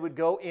 and then they would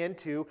go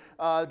into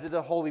to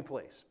the holy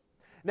place.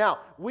 Now,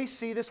 we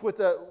see this with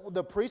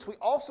the priests. We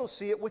also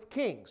see it with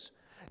kings.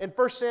 In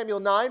 1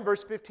 Samuel 9,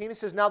 verse 15, it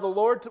says, Now the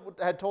Lord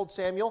had told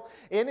Samuel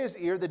in his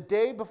ear the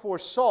day before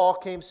Saul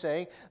came,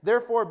 saying,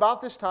 Therefore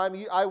about this time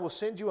I will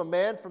send you a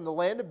man from the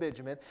land of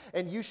Benjamin,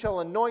 and you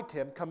shall anoint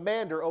him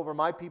commander over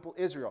my people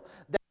Israel.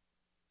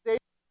 That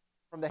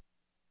from the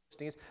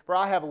for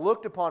I have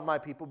looked upon my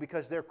people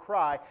because their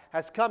cry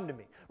has come to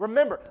me.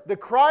 Remember, the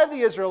cry of the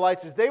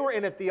Israelites is they were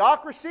in a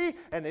theocracy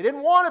and they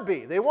didn't want to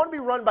be. They want to be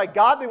run by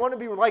God. They want to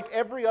be like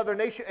every other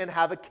nation and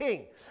have a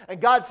king.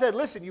 And God said,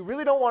 listen, you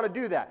really don't want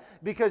to do that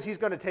because He's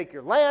going to take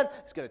your land.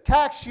 He's going to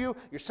tax you.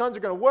 Your sons are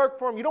going to work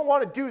for Him. You don't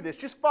want to do this.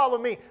 Just follow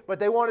me. But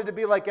they wanted to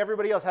be like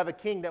everybody else, have a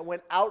king that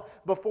went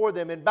out before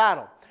them in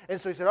battle.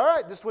 And so He said, all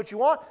right, this is what you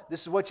want.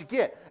 This is what you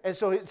get. And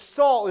so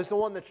Saul is the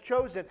one that's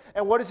chosen.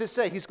 And what does it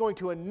say? He's going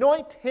to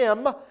anoint him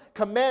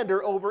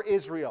commander over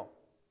Israel.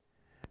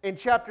 In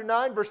chapter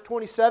 9, verse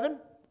 27,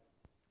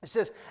 it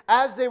says,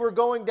 As they were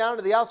going down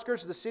to the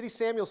outskirts of the city,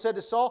 Samuel said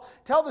to Saul,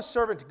 Tell the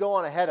servant to go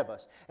on ahead of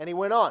us. And he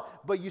went on,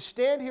 But you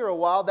stand here a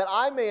while, that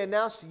I may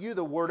announce to you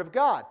the word of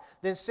God.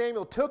 Then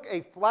Samuel took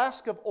a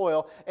flask of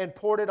oil and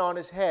poured it on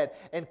his head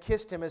and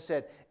kissed him and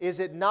said, Is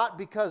it not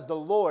because the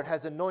Lord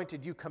has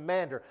anointed you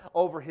commander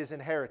over His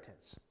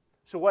inheritance?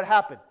 So what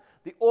happened?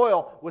 The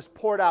oil was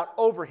poured out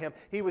over him.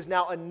 He was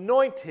now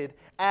anointed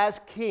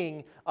as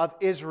king of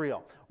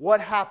Israel.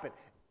 What happened?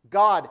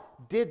 God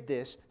did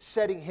this,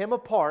 setting him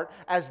apart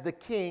as the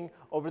king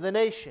over the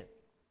nation.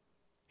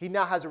 He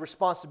now has a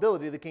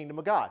responsibility of the kingdom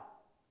of God.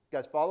 You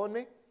guys following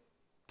me?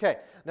 Okay,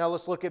 now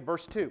let's look at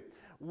verse 2.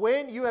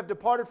 When you have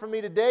departed from me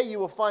today, you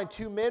will find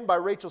 2 men by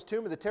Rachel's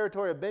tomb in the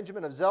territory of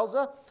Benjamin of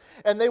Zelzah,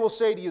 and they will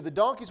say to you, The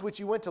donkeys which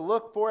you went to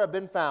look for have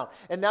been found.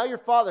 And now your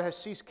father has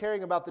ceased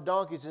caring about the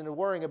donkeys and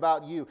worrying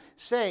about you,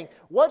 saying,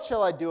 What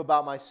shall I do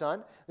about my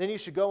son? Then you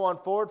should go on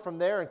forward from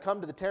there and come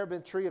to the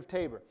terebinth tree of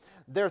Tabor.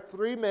 There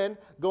 3 men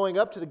going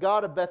up to the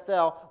God of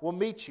Bethel will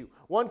meet you,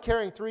 one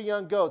carrying 3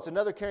 young goats,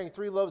 another carrying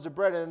 3 loaves of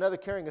bread, and another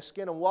carrying a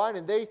skin of wine,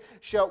 and they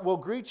will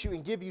greet you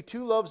and give you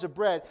 2 loaves of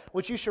bread,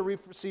 which you shall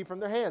receive from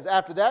their hands.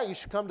 After that you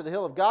shall come to the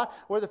hill of God,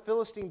 where the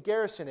Philistine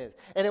garrison is.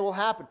 And it will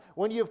happen,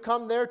 when you have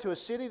come there to a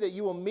city, that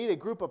you will meet a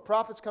group of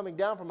prophets coming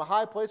down from a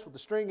high place with a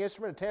string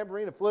instrument, a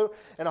tambourine, a flute,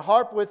 and a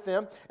harp with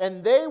them,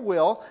 and they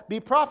will be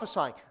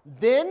prophesying.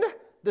 Then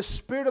the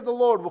Spirit of the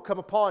Lord will come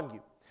upon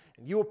you,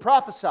 and you will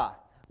prophesy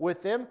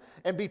with them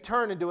and be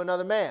turned into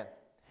another man.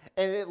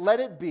 And let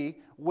it be,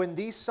 when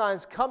these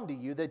signs come to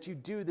you, that you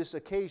do this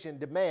occasion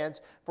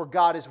demands, for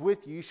God is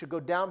with you. You shall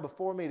go down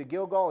before me to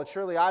Gilgal, and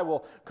surely I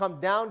will come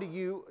down to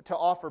you to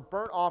offer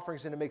burnt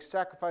offerings and to make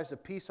sacrifice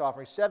of peace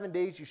offerings. 7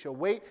 days you shall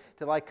wait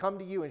till I come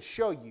to you and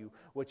show you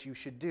what you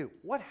should do.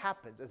 What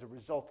happens as a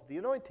result of the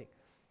anointing?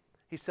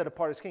 He's set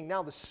apart as king.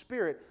 Now the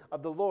Spirit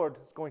of the Lord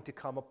is going to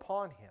come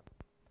upon him.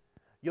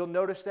 You'll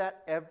notice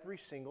that every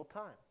single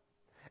time.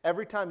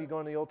 Every time you go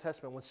into the Old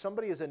Testament, when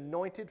somebody is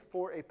anointed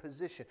for a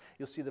position,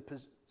 you'll see the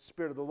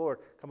Spirit of the Lord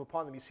come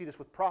upon them. You see this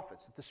with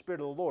prophets, that the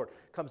Spirit of the Lord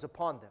comes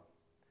upon them.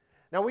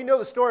 Now we know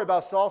the story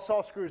about Saul.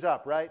 Saul screws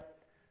up, right?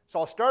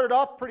 Saul started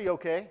off pretty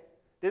okay,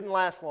 didn't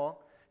last long.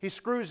 He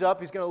screws up,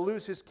 he's going to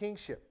lose his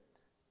kingship.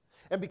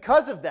 And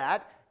because of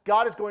that,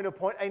 God is going to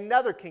appoint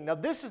another king. Now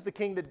this is the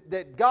king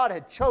that God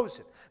had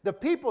chosen. The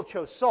people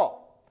chose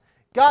Saul.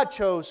 God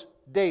chose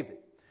David.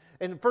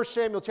 In 1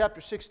 Samuel chapter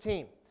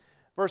 16,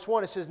 verse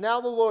 1, it says, Now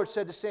the Lord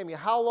said to Samuel,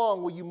 How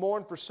long will you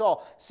mourn for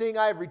Saul, seeing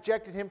I have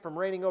rejected him from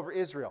reigning over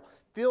Israel?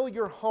 Fill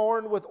your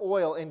horn with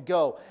oil and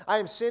go. I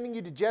am sending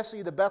you to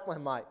Jesse the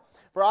Bethlehemite,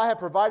 for I have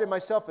provided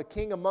myself a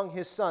king among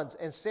his sons.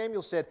 And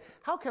Samuel said,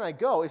 How can I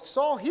go? If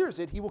Saul hears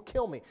it, he will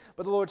kill me.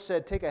 But the Lord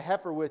said, Take a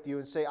heifer with you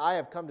and say, I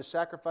have come to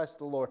sacrifice to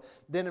the Lord.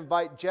 Then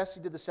invite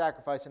Jesse to the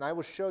sacrifice, and I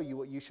will show you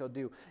what you shall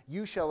do.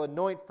 You shall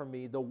anoint for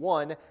me the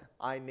one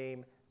I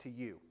name to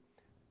you.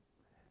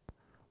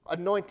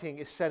 Anointing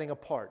is setting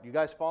apart. You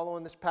guys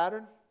following this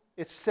pattern?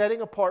 It's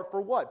setting apart for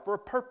what? For a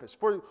purpose,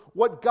 for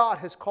what God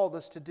has called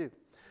us to do.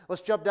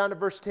 Let's jump down to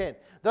verse 10.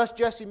 Thus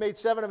Jesse made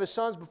 7 of his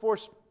sons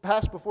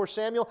pass before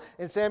Samuel,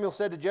 and Samuel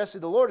said to Jesse,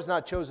 The Lord has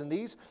not chosen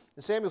these.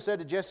 And Samuel said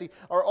to Jesse,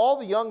 Are all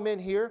the young men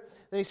here?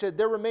 Then he said,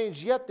 There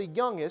remains yet the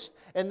youngest,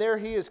 and there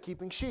he is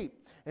keeping sheep.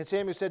 And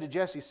Samuel said to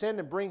Jesse, Send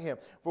and bring him,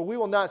 for we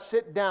will not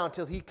sit down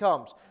till he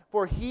comes.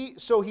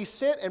 So he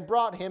sent and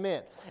brought him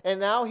in. And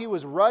now he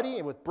was ruddy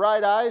and with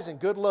bright eyes and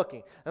good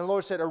looking. And the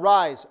Lord said,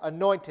 Arise,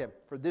 anoint him,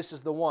 for this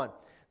is the one.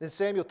 Then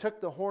Samuel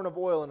took the horn of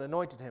oil and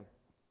anointed him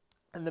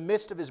in the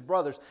midst of his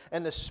brothers,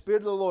 and the Spirit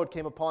of the Lord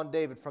came upon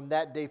David from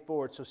that day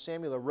forward. So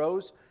Samuel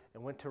arose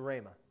and went to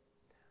Ramah.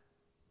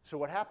 So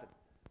what happened?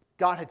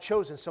 God had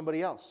chosen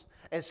somebody else.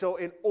 And so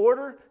in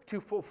order to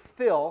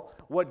fulfill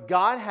what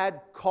God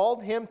had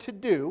called him to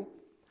do,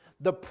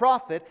 the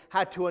prophet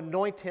had to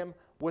anoint him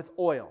with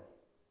oil.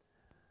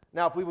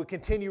 Now, if we would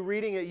continue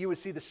reading it, you would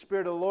see the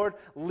Spirit of the Lord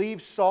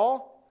leave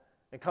Saul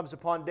and comes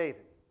upon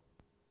David.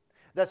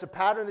 That's a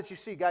pattern that you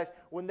see, guys.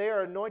 When they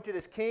are anointed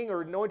as king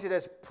or anointed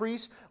as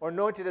priest or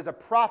anointed as a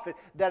prophet,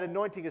 that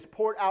anointing is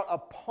poured out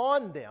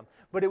upon them.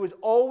 But it was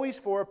always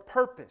for a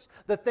purpose.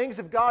 The things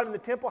of God in the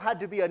temple had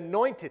to be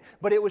anointed,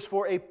 but it was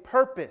for a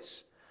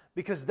purpose.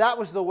 Because that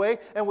was the way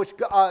in which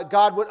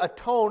God would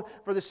atone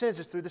for the sins,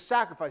 is through the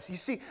sacrifice. You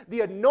see,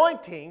 the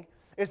anointing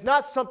is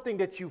not something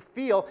that you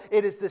feel.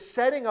 It is the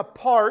setting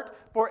apart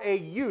for a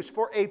use,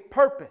 for a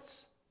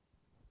purpose.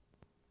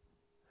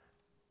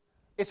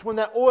 It's when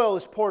that oil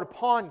is poured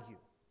upon you.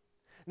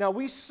 Now,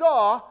 we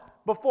saw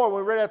before,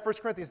 when we read out 1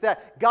 Corinthians,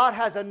 that God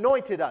has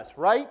anointed us,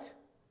 right?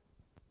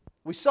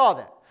 We saw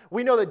that.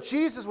 We know that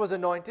Jesus was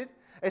anointed.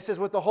 It says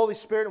with the Holy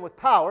Spirit and with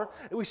power.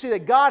 And we see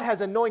that God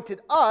has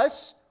anointed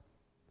us.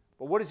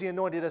 But what has He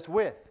anointed us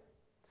with?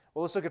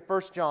 Well, let's look at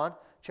 1 John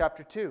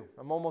chapter 2.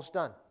 I'm almost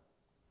done.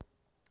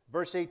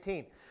 Verse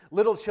 18.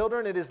 Little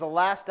children, it is the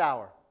last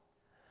hour.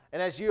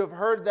 And as you have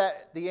heard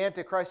that the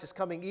Antichrist is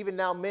coming, even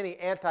now many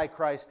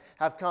Antichrists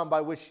have come, by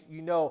which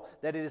you know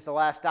that it is the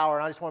last hour.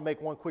 And I just want to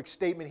make one quick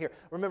statement here.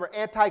 Remember,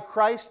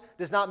 Antichrist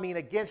does not mean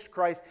against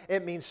Christ.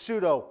 It means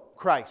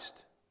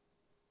pseudo-Christ.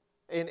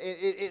 And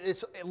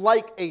it's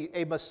like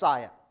a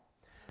Messiah.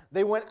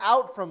 They went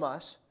out from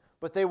us,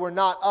 but they were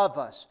not of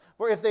us.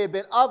 For if they had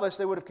been of us,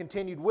 they would have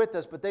continued with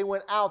us. But they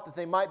went out that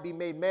they might be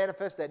made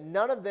manifest that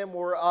none of them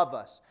were of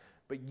us.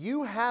 But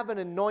you have an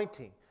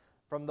anointing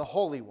from the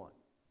Holy One,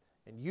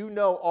 and you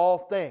know all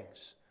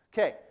things.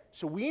 Okay,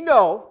 so we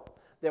know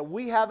that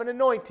we have an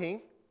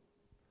anointing,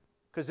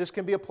 because this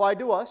can be applied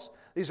to us.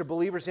 These are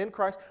believers in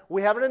Christ.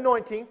 We have an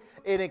anointing,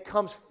 and it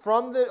comes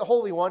from the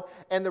Holy One,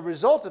 and the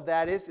result of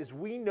that is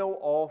we know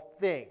all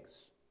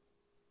things.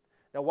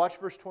 Now watch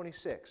verse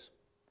 26.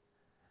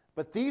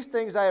 But these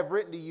things I have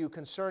written to you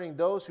concerning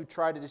those who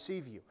try to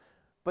deceive you.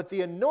 But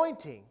the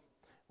anointing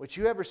which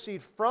you have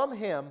received from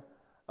Him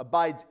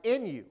abides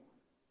in you,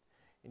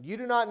 and you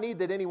do not need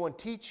that anyone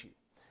teach you.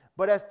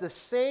 But as the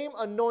same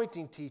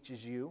anointing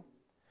teaches you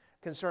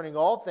concerning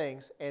all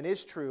things, and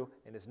is true,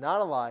 and is not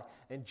a lie,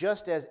 and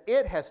just as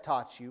it has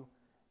taught you,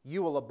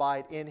 you will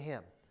abide in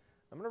Him.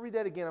 I'm going to read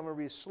that again. I'm going to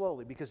read it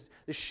slowly because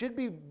this should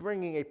be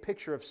bringing a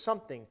picture of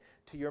something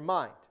to your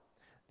mind.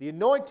 The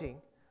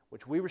anointing,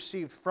 which we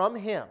received from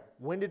Him,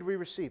 when did we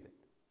receive it?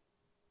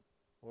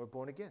 When we're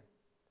born again.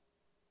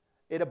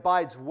 It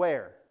abides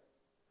where?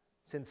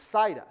 It's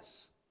inside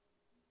us.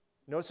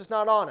 Notice it's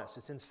not on us,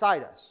 it's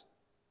inside us.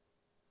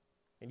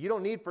 And you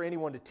don't need for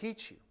anyone to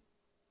teach you.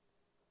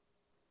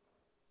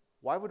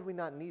 Why would we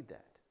not need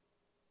that?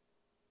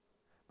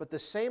 But the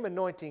same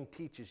anointing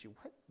teaches you.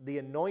 What? The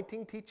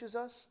anointing teaches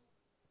us?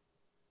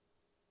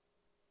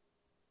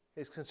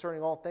 Is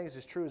concerning all things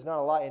is true, is not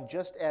a lie. And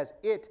just as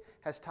it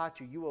has taught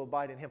you, you will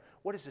abide in Him.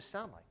 What does this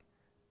sound like?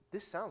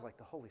 This sounds like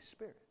the Holy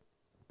Spirit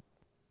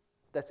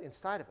that's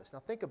inside of us. Now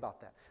think about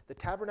that. The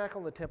tabernacle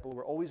and the temple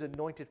were always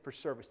anointed for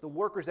service. The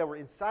workers that were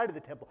inside of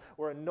the temple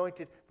were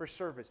anointed for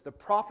service. The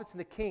prophets and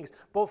the kings,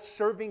 both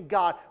serving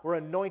God, were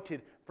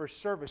anointed for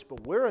service.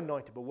 But we're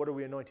anointed, but what are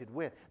we anointed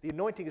with? The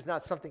anointing is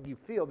not something you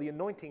feel. The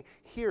anointing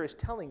here is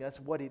telling us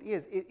what it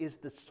is. It is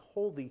the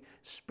Holy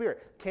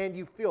Spirit. Can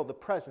you feel the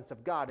presence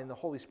of God in the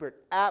Holy Spirit?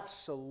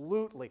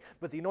 Absolutely.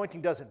 But the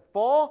anointing doesn't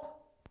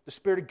fall. The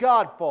Spirit of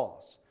God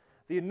falls.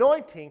 The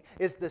anointing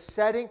is the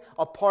setting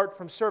apart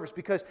from service,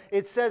 because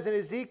it says in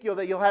Ezekiel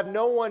that you'll have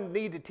no one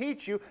need to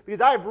teach you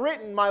because I've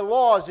written my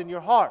laws in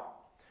your heart.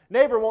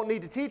 Neighbor won't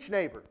need to teach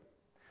neighbor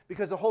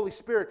because the Holy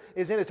Spirit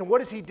is in us. And what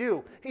does He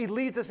do? He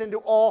leads us into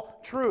all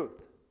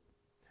truth.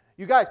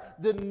 You guys,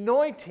 the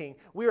anointing,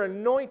 we are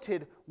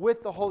anointed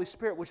with the Holy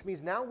Spirit, which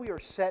means now we are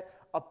set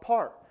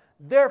apart.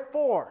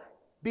 Therefore,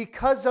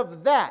 because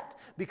of that,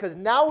 because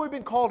now we've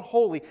been called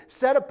holy,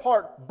 set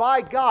apart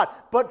by God,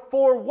 but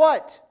for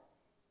what?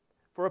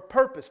 For a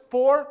purpose,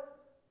 for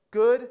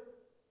good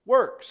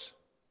works.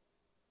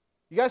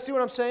 You guys see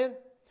what I'm saying?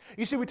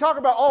 You see, we talk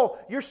about, oh,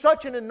 you're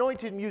such an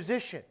anointed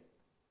musician.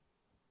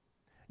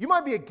 You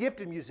might be a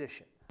gifted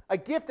musician, a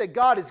gift that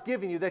God has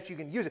given you that you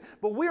can use it.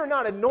 But we are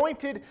not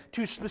anointed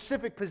to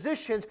specific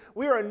positions.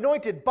 We are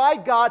anointed by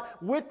God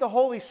with the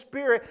Holy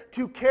Spirit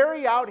to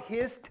carry out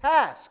His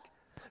task,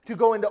 to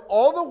go into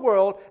all the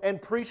world and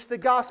preach the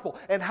gospel.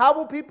 And how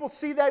will people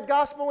see that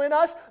gospel in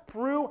us?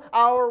 Through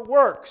our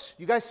works.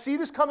 You guys see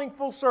this coming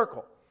full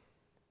circle?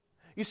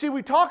 You see,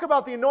 we talk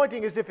about the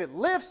anointing as if it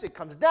lifts, it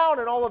comes down,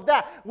 and all of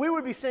that. We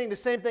would be saying the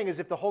same thing as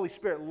if the Holy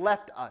Spirit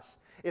left us,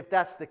 if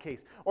that's the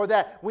case. Or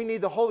that we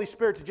need the Holy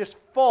Spirit to just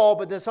fall,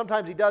 but then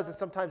sometimes He does and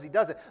sometimes He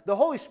doesn't. The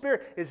Holy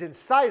Spirit is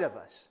inside of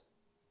us.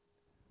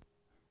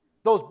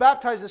 Those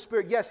baptized in the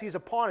Spirit, yes, He's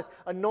upon us,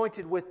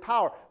 anointed with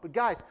power. But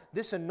guys,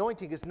 this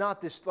anointing is not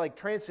this like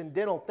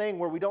transcendental thing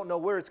where we don't know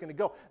where it's going to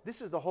go.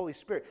 This is the Holy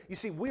Spirit. You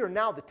see, we are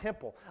now the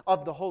temple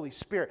of the Holy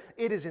Spirit.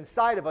 It is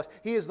inside of us.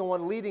 He is the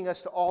one leading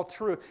us to all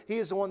truth. He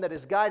is the one that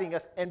is guiding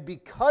us. And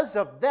because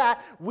of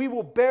that, we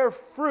will bear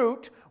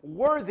fruit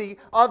worthy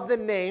of the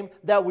name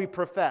that we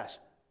profess.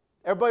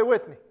 Everybody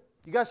with me?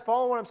 You guys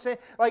follow what I'm saying?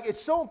 Like,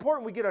 it's so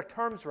important we get our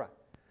terms right.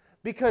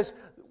 Because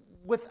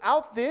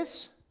without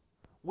this,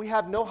 we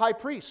have no high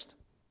priest.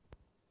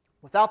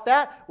 Without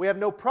that, we have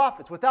no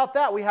prophets. Without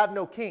that, we have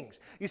no kings.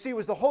 You see, it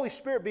was the Holy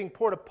Spirit being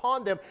poured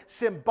upon them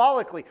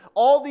symbolically.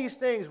 All these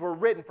things were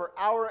written for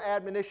our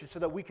admonition so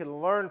that we could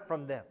learn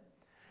from them.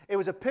 It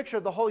was a picture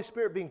of the Holy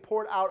Spirit being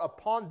poured out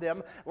upon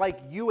them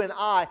like you and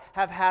I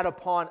have had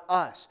upon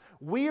us.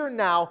 We are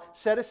now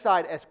set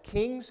aside as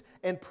kings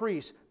and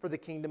priests for the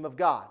kingdom of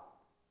God.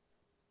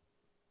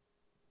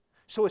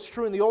 So it's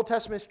true in the Old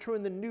Testament, it's true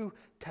in the New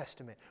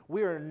Testament.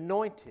 We are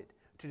anointed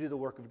to do the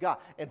work of God.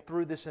 And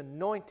through this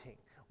anointing,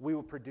 we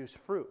will produce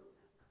fruit.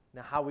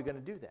 Now, how are we going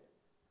to do that?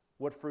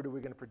 What fruit are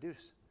we going to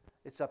produce?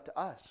 It's up to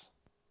us.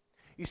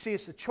 You see,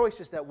 it's the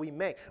choices that we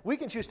make. We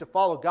can choose to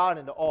follow God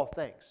into all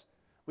things.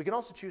 We can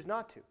also choose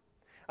not to.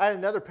 I had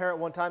another parent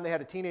one time, they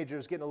had a teenager who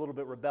was getting a little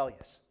bit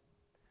rebellious.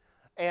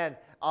 And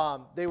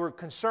they were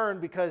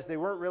concerned because they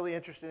weren't really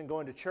interested in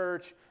going to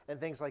church and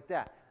things like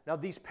that. Now,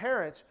 these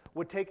parents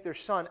would take their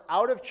son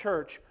out of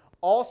church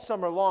all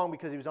summer long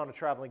because he was on a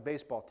traveling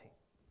baseball team.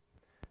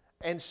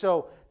 And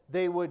so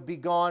they would be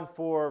gone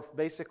for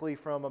basically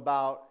from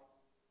about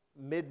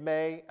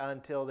mid-May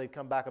until they'd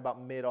come back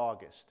about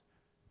mid-August.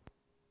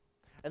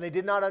 And they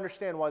did not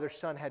understand why their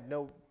son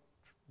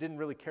didn't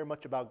really care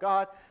much about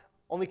God,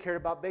 only cared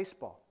about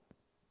baseball.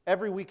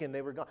 Every weekend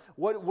they were gone.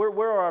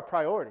 Where are our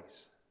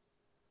priorities?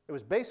 It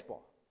was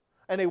baseball.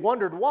 And they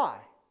wondered why.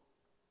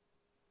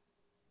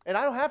 And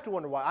I don't have to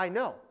wonder why. I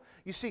know.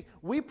 You see,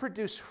 we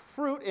produce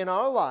fruit in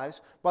our lives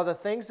by the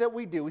things that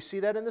we do. We see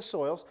that in the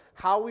soils,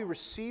 how we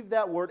receive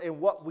that word and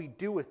what we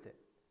do with it.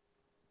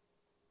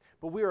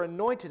 But we are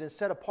anointed and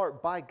set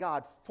apart by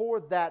God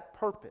for that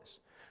purpose.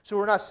 So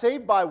we're not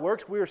saved by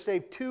works, we are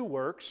saved to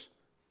works.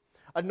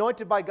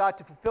 Anointed by God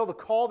to fulfill the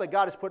call that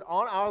God has put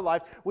on our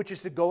lives, which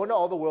is to go into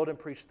all the world and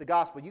preach the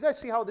gospel. You guys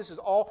see how this is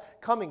all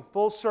coming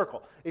full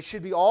circle. It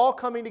should be all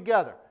coming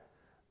together.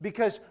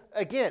 Because,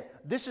 again,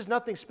 this is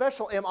nothing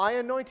special. Am I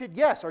anointed?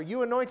 Yes. Are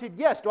you anointed?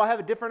 Yes. Do I have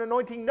a different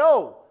anointing?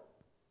 No.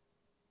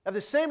 I have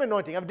the same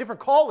anointing. I have a different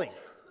calling.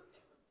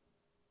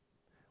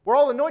 We're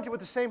all anointed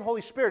with the same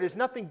Holy Spirit. It's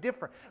nothing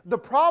different. The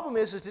problem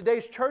is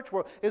today's church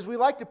world is we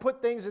like to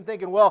put things in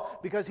thinking, well,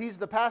 because he's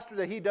the pastor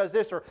that he does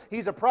this, or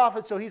he's a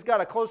prophet so he's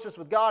got a closeness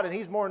with God and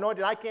he's more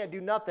anointed, I can't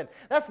do nothing.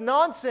 That's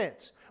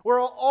nonsense.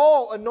 We're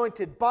all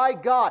anointed by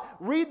God.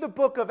 Read the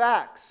book of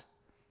Acts.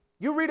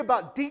 You read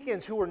about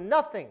deacons who were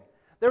nothing.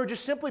 They were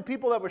just simply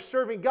people that were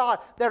serving God,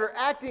 that are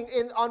acting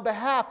on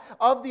behalf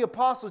of the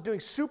apostles, doing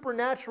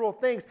supernatural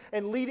things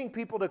and leading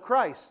people to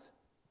Christ.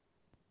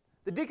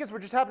 The deacons were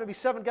just happened to be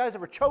 7 guys that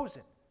were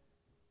chosen.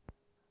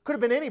 Could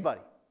have been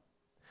anybody.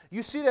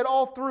 You see that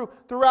all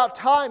throughout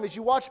time as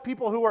you watch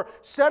people who are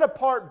set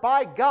apart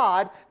by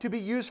God to be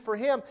used for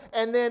Him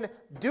and then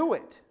do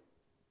it.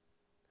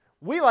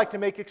 We like to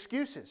make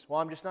excuses. Well,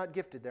 I'm just not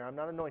gifted there. I'm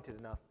not anointed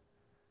enough.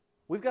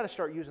 We've got to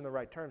start using the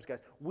right terms,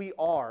 guys. We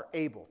are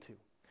able to.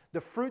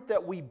 The fruit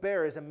that we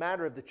bear is a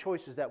matter of the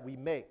choices that we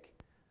make.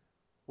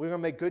 We're going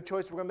to make good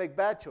choices. We're going to make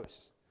bad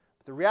choices.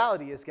 But the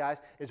reality is,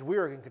 guys, is we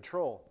are in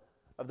control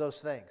of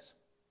those things.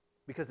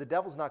 Because the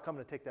devil's not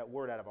coming to take that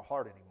word out of our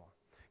heart anymore.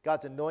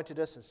 God's anointed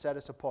us and set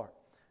us apart.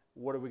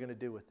 What are we going to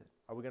do with it?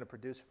 Are we going to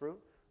produce fruit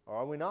or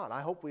are we not?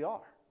 I hope we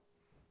are.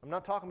 I'm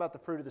not talking about the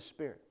fruit of the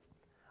Spirit.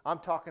 I'm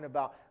talking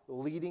about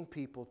leading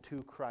people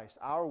to Christ.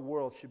 Our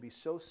world should be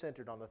so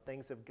centered on the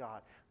things of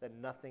God that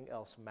nothing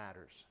else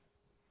matters.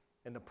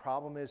 And the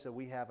problem is that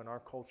we have in our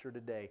culture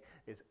today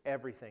is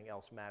everything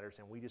else matters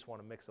and we just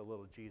want to mix a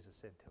little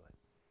Jesus into it.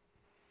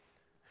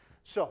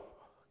 So,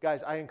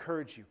 guys, I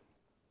encourage you.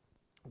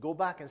 Go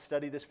back and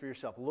study this for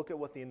yourself. Look at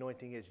what the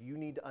anointing is. You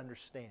need to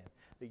understand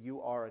that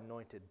you are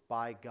anointed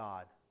by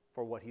God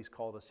for what He's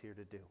called us here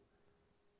to do.